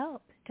does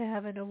help to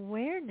have an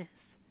awareness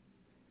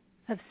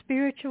of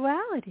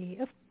spirituality.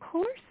 Of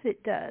course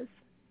it does.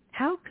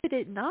 How could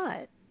it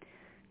not?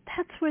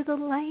 That's where the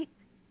light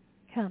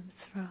comes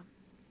from,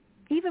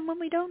 even when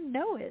we don't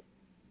know it.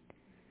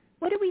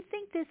 What do we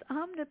think this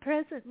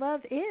omnipresent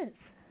love is?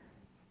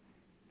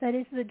 That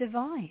is the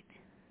divine.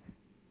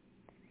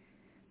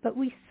 But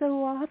we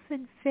so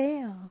often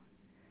fail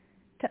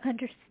to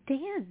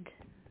understand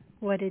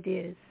what it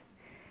is.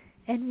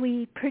 And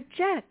we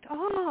project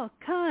all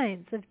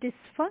kinds of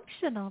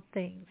dysfunctional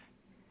things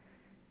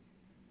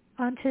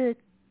onto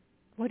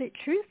what it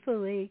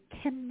truthfully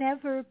can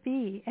never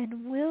be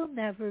and will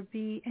never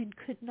be and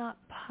could not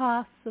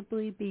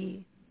possibly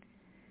be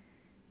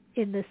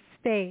in the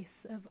space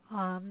of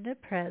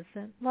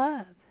omnipresent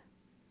love.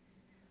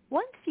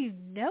 Once you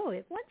know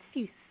it, once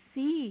you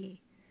see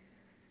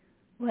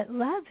what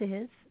love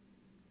is,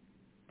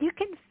 you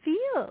can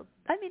feel.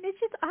 I mean, it's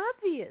just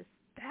obvious.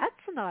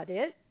 That's not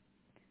it.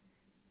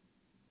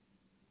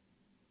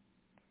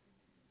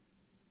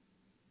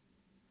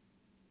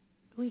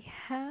 We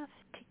have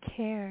to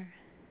care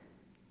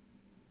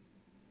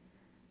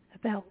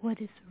about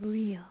what is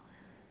real.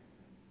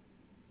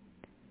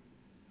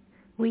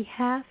 We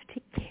have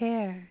to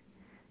care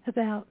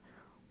about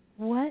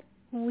what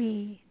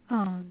we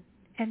own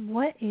and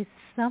what is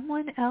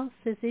someone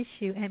else's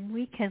issue, and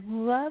we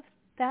can love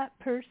that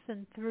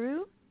person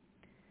through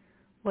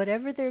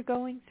whatever they're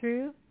going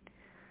through.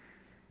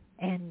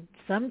 And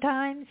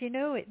sometimes,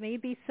 it may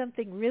be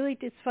something really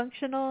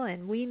dysfunctional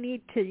and we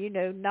need to,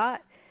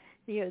 not,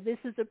 this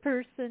is a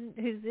person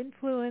whose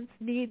influence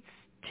needs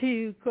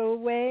to go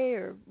away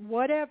or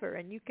whatever.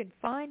 And you can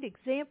find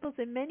examples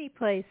in many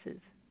places.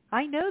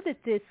 I know that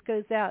this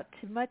goes out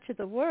to much of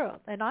the world,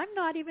 and I'm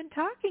not even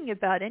talking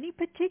about any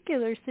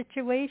particular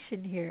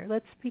situation here.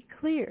 Let's be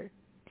clear.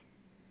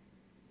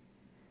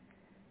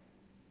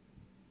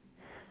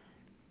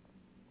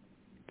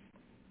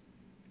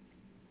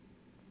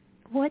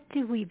 What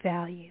do we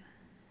value?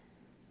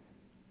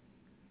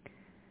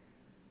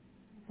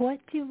 What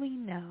do we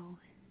know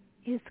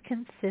is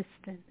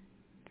consistent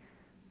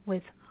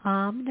with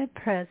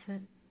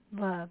omnipresent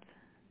love?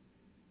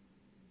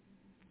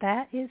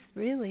 That is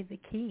really the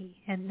key,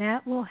 and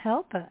that will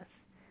help us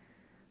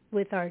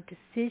with our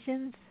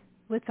decisions,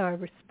 with our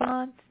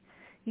response.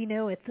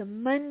 At the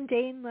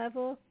mundane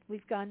level,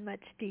 we've gone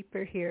much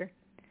deeper here.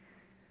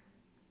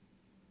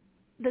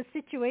 The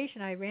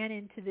situation I ran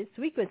into this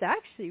week was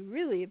actually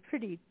really a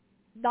pretty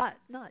not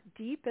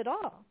deep at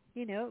all.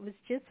 It was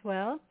just,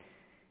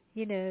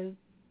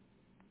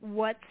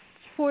 what's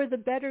for the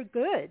better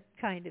good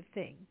kind of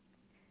thing.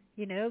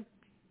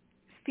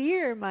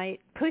 Fear might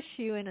push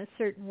you in a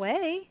certain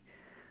way,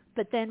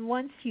 but then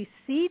once you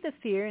see the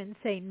fear and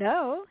say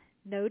no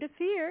to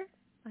fear,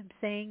 I'm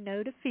saying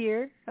no to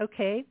fear.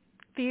 Okay,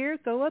 fear,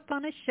 go up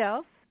on a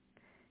shelf.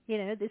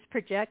 This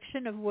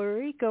projection of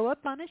worry, go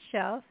up on a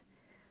shelf.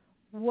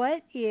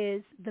 What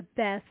is the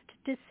best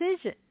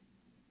decision?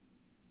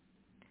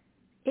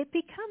 It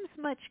becomes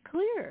much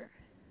clearer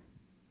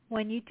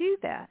when you do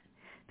that,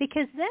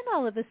 because then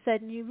all of a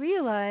sudden you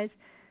realize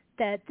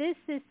that this,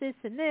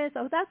 and this,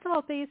 that's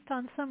all based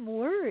on some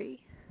worry.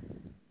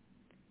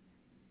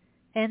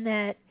 And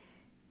that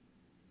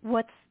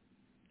what's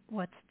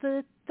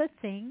the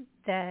thing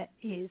that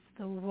is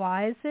the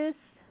wisest,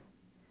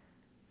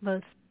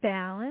 most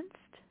balanced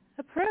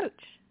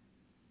approach?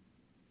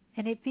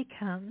 And it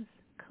becomes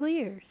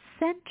clear,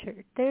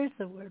 centered. There's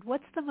the word.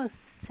 What's the most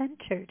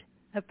centered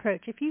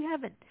approach? If you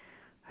haven't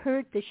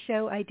heard the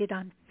show I did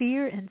on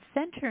fear and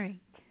centering,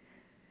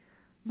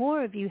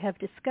 more of you have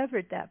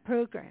discovered that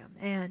program,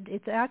 and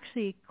it's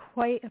actually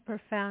quite a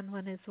profound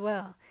one as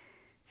well.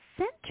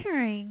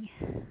 Centering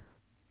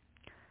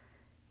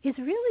is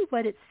really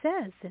what it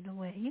says in a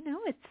way.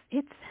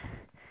 It's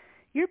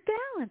you're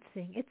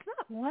balancing. It's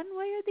not one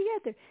way or the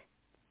other.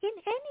 In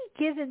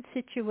any given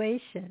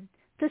situation,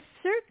 the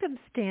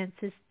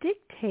circumstances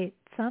dictate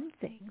some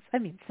things. I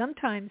mean,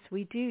 sometimes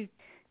we do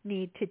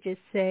need to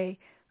just say,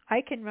 I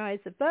can rise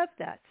above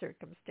that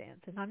circumstance,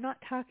 and I'm not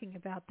talking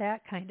about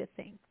that kind of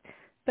thing.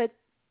 But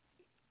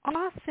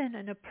often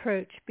an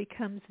approach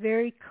becomes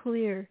very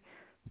clear,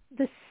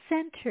 the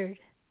centered,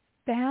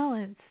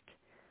 balanced,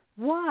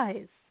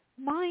 wise,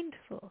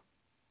 mindful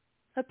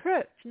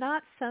approach,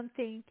 not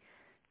something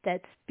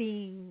that's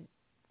being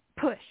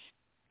pushed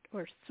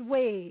or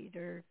swayed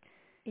or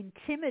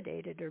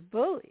intimidated or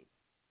bullied.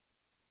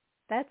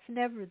 That's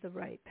never the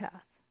right path,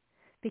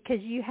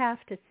 because you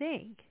have to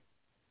think,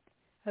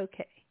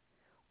 okay,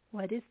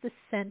 what is the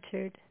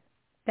centered,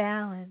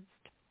 balanced,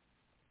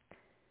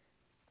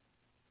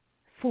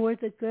 for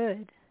the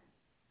good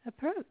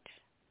approach.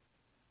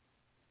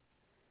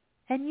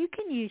 And you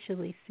can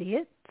usually see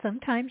it.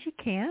 Sometimes you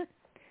can't.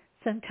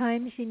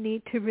 Sometimes you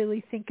need to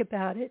really think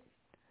about it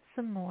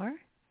some more.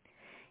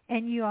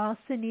 And you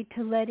also need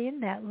to let in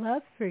that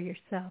love for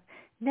yourself.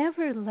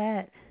 Never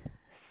let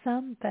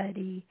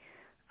somebody,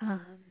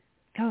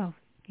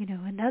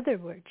 another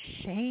word,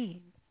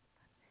 shame.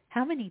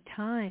 How many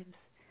times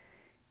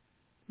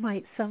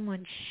might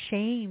someone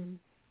shame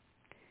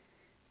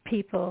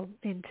people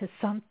into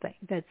something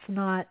that's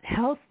not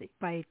healthy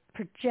by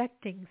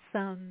projecting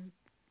some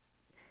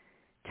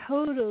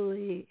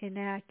totally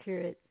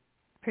inaccurate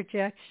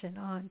projection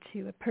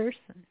onto a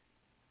person?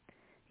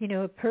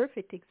 A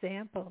perfect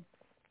example,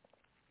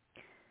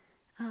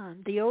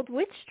 the old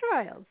witch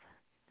trials.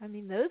 I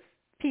mean, those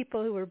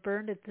people who were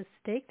burned at the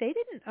stake, they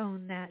didn't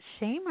own that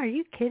shame. Are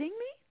you kidding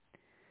me?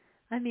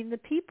 I mean, the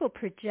people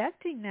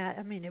projecting that,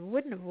 it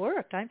wouldn't have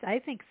worked. I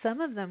think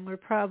some of them were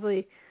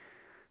probably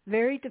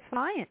very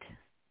defiant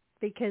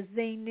because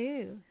they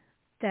knew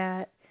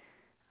that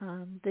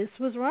this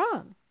was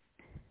wrong.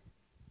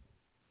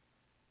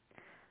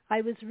 I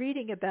was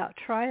reading about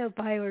trial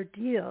by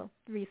ordeal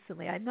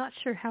recently. I'm not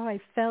sure how I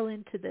fell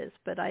into this,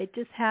 but I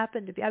just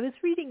happened to be. I was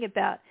reading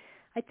about,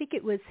 I think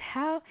it was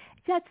how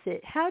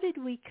did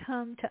we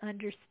come to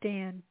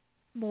understand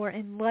more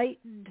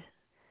enlightened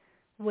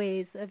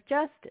ways of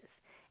justice?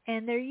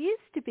 And there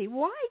used to be,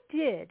 why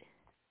did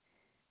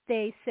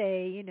they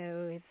say,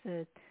 if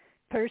a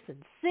person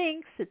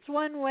sinks, it's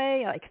one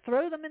way, like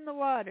throw them in the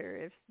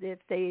water. If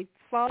they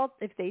fall,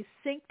 if they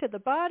sink to the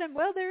bottom,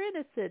 well, they're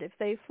innocent. If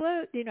they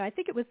float, I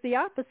think it was the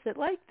opposite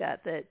like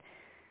that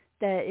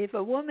if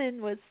a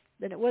woman was,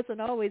 then it wasn't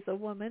always a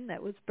woman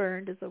that was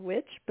burned as a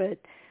witch, but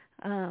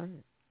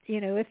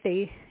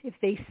if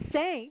they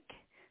sank,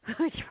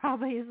 which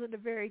probably isn't a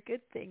very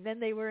good thing, then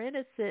they were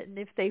innocent, and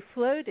if they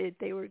floated,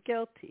 they were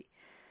guilty.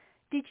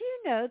 Did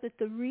you know that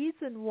the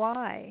reason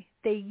why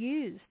they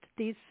used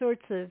these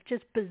sorts of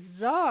just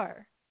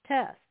bizarre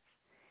tests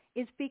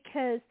is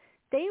because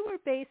they were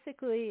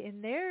basically,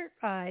 in their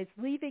eyes,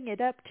 leaving it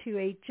up to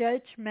a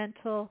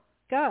judgmental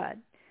God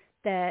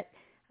that,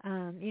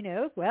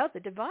 the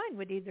divine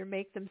would either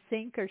make them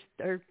sink or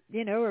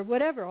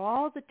whatever,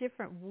 all the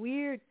different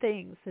weird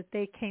things that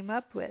they came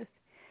up with.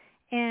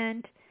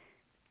 And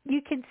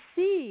you can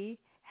see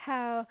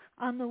how,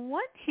 on the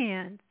one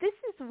hand, this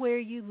is where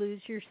you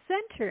lose your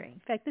centering.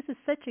 In fact, this is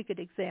such a good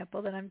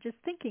example that I'm just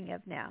thinking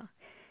of now.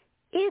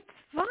 It's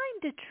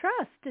fine to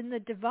trust in the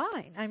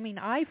divine.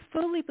 I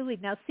fully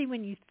believe. Now, see,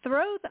 when you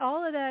throw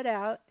all of that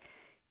out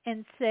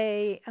and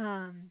say,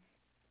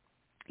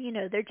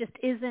 there just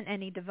isn't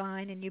any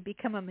divine, and you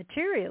become a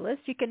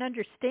materialist, you can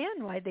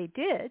understand why they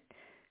did,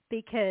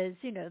 because,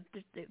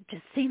 it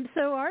just seems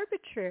so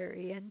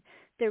arbitrary, and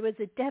there was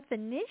a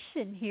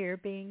definition here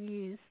being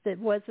used that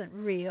wasn't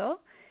real,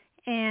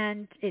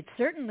 and it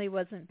certainly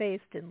wasn't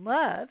based in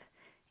love,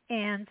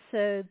 and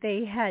so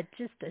they had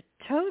just a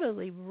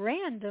totally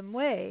random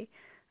way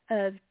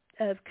of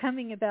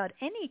coming about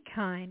any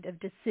kind of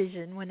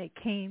decision when it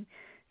came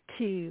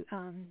to,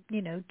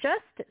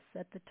 justice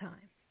at the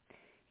time.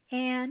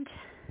 And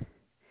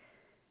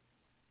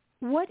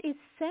what is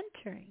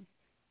centering?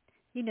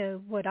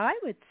 What I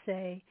would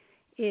say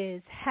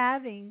is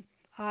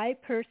I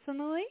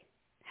personally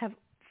have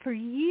for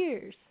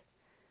years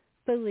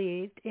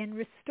believed in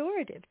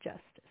restorative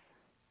justice.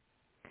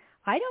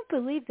 I don't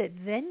believe that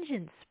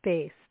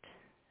vengeance-based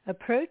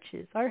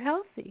approaches are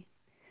healthy.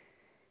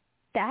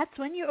 That's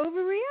when you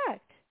overreact.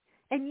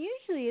 And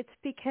usually it's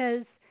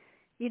because,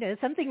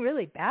 something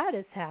really bad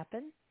has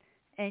happened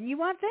and you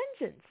want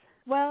vengeance.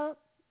 Well,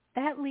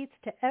 that leads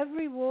to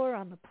every war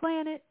on the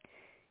planet.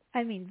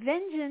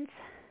 Vengeance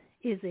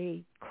is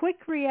a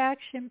quick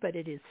reaction, but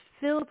it is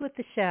filled with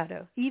the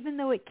shadow, even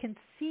though it can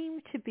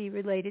seem to be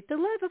related to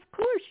love. Of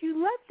course,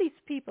 you love these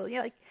people.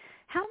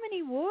 How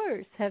many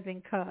wars have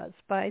been caused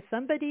by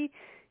somebody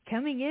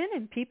coming in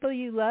and people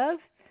you love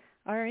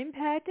are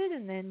impacted,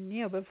 and then,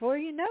 before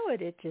you know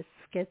it, it just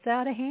gets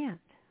out of hand.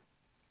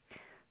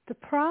 The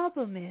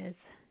problem is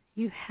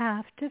you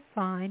have to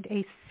find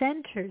a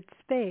centered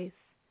space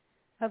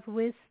of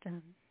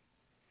wisdom.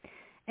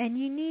 And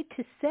you need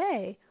to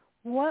say,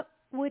 what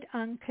would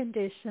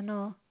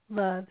unconditional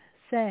love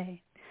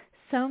say?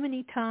 So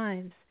many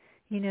times,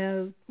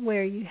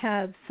 where you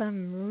have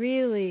some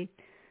really,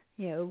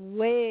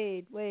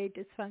 way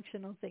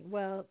dysfunctional thing.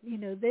 Well,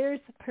 there's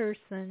a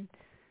person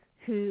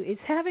who is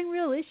having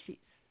real issues.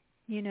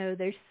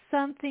 There's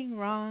something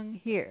wrong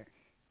here.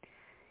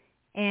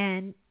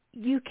 And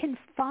you can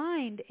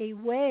find a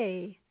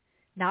way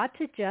not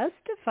to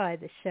justify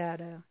the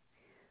shadow,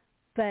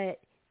 but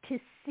to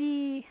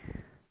see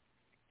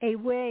a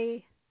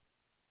way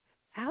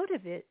out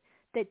of it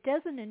that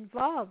doesn't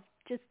involve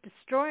just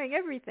destroying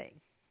everything,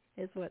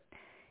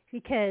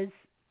 because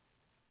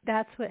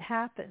that's what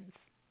happens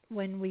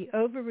when we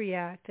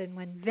overreact and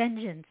when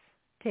vengeance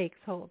takes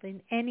hold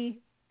in any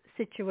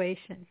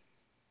situation.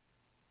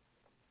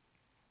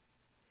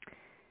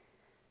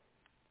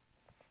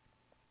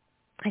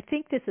 I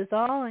think this is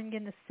all I'm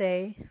going to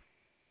say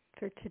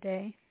for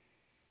today.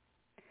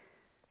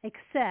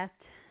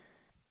 except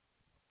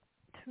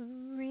to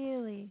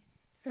really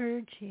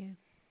urge you.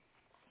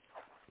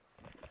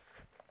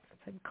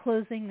 I'm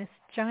closing this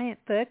giant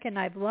book, and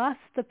I've lost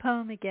the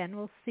poem again.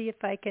 We'll see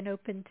if I can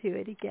open to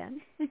it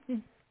again.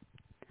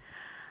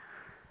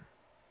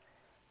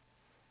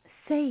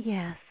 Say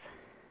yes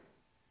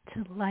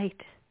to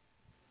light.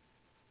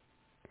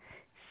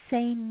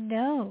 Say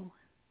no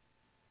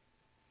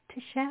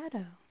to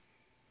shadow.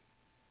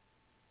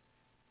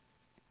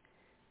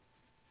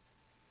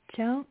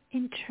 Don't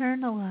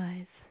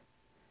internalize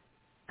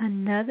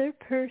another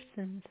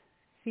person's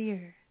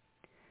fear.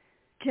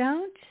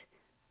 Don't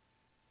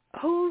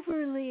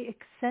overly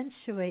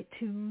accentuate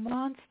to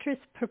monstrous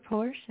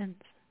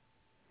proportions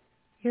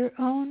your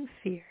own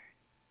fear.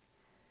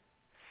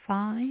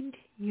 Find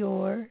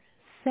your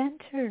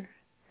center.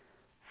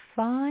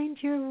 Find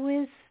your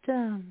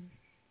wisdom.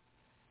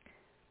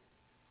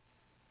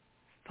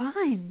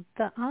 Find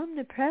the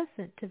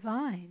omnipresent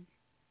divine,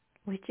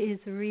 which is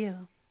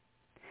real.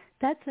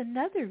 That's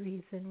another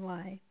reason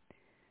why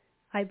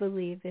I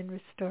believe in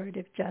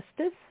restorative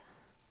justice,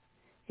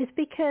 is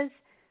because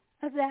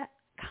of that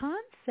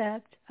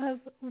concept of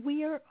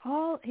we are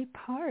all a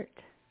part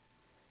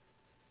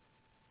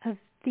of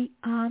the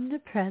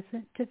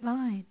omnipresent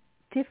divine.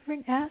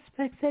 Different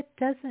aspects, that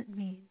doesn't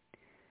mean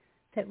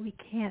that we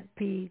can't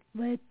be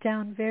led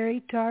down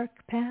very dark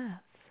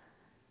paths.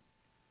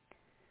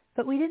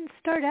 But we didn't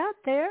start out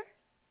there.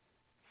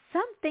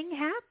 Something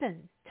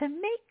happened to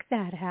make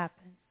that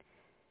happen.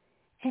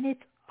 And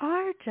it's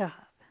our job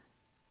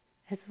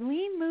as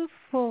we move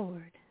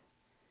forward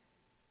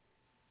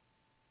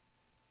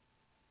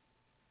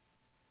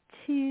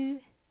to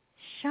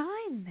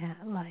shine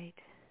that light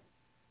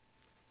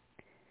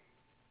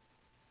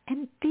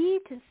and be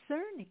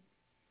discerning,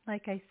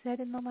 like I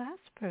said in the last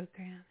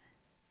program.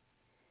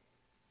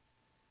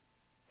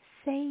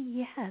 Say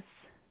yes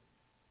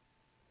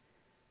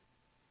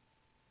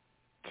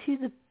to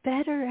the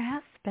better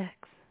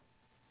aspects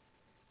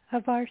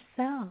of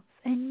ourselves,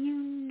 and you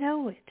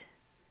know it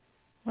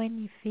when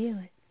you feel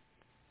it.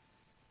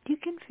 You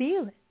can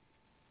feel it.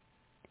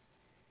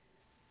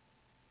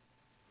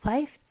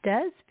 Life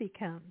does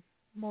become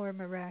more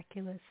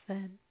miraculous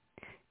then.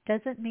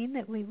 Doesn't mean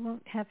that we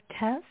won't have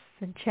tests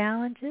and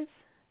challenges.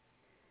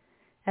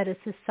 At a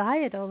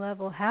societal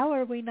level, how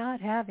are we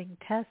not having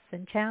tests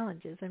and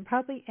challenges? And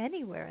probably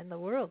anywhere in the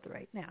world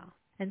right now.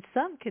 And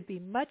some could be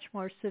much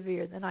more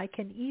severe than I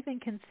can even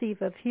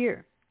conceive of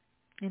here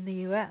in the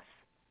U.S.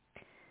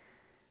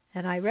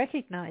 And I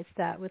recognize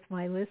that with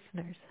my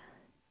listeners.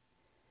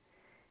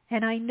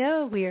 And I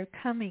know we are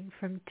coming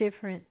from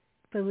different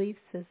belief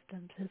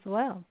systems as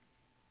well.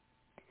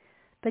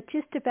 But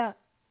just about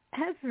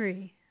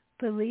every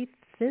belief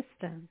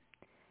system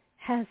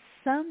has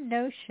some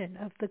notion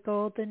of the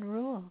golden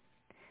rule,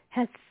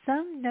 has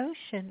some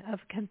notion of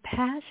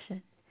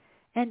compassion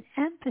and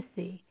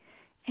empathy,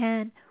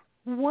 and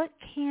what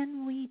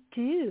can we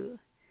do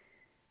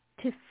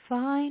to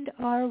find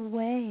our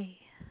way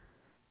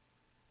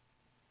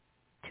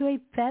to a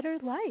better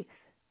life?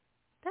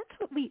 That's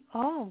what we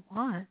all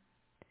want.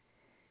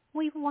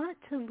 We want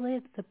to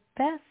live the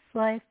best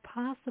life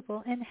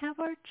possible and have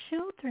our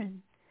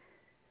children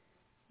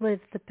live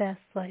the best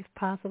life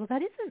possible.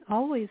 That isn't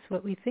always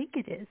what we think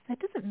it is. That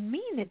doesn't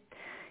mean it.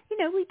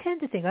 We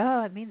tend to think,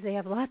 oh, it means they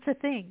have lots of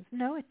things.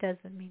 No, it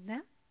doesn't mean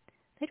that.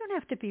 They don't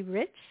have to be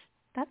rich.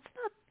 That's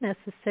not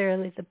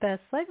necessarily the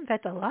best life. In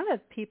fact, a lot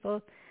of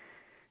people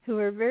who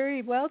are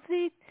very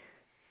wealthy,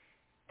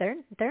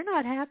 they're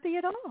not happy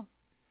at all.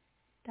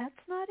 That's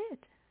not it.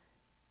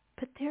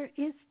 But there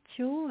is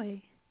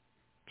joy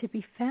to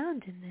be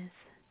found in this.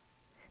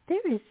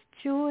 There is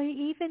joy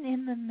even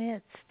in the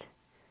midst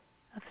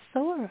of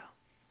sorrow,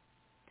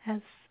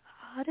 as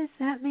odd as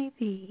that may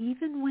be.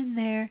 Even when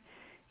there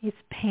is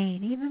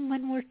pain, even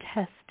when we're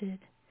tested,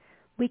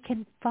 we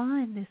can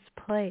find this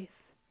place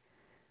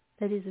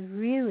that is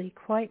really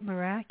quite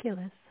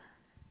miraculous.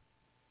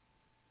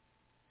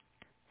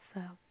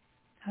 So,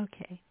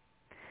 okay.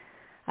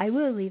 I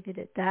will leave it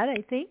at that,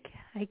 I think.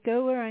 I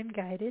go where I'm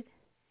guided.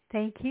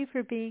 Thank you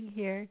for being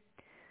here.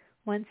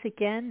 Once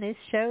again, this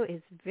show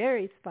is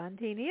very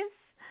spontaneous.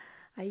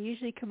 I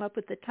usually come up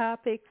with the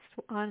topics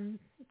on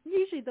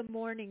usually the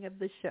morning of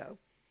the show.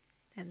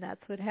 And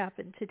that's what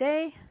happened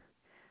today.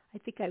 I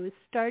think I was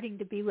starting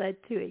to be led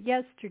to it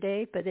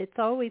yesterday, but it's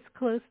always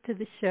close to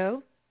the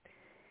show.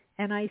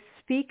 And I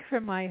speak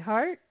from my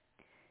heart.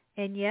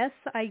 And yes,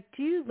 I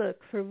do look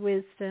for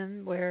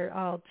wisdom where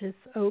I'll just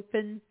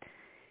open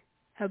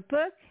a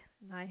book,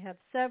 and I have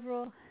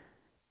several.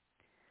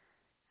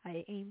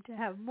 I aim to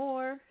have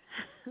more.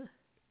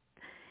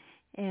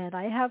 And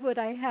I have what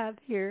I have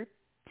here.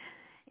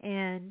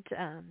 And,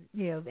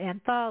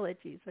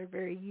 anthologies are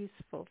very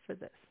useful for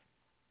this.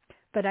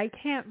 But I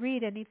can't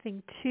read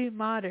anything too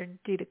modern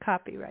due to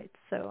copyright,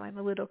 so I'm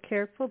a little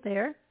careful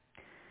there.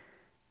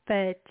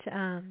 But,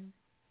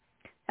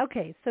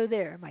 okay, so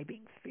there. Am I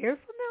being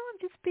fearful? No, I'm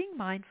just being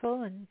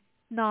mindful and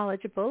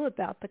knowledgeable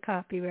about the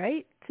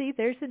copyright. See,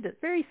 there's a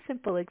very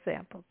simple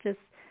example. Just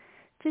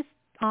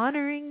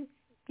honoring,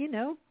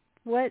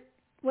 what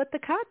the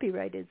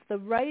copyright is, the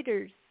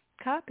writer's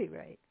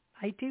copyright.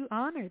 I do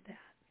honor that.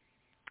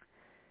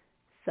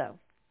 So,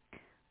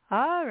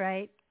 all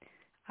right.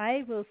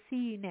 I will see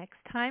you next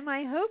time,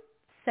 I hope.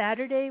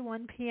 Saturday,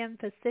 1 p.m.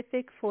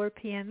 Pacific, 4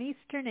 p.m.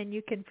 Eastern, and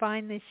you can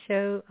find this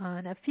show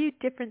on a few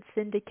different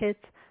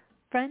syndicates.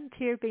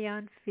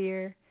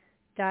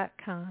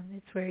 FrontierBeyondFear.com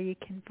is where you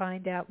can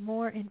find out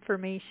more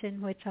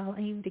information, which I'll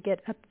aim to get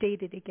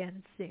updated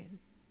again soon.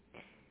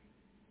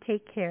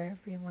 Take care,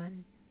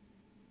 everyone.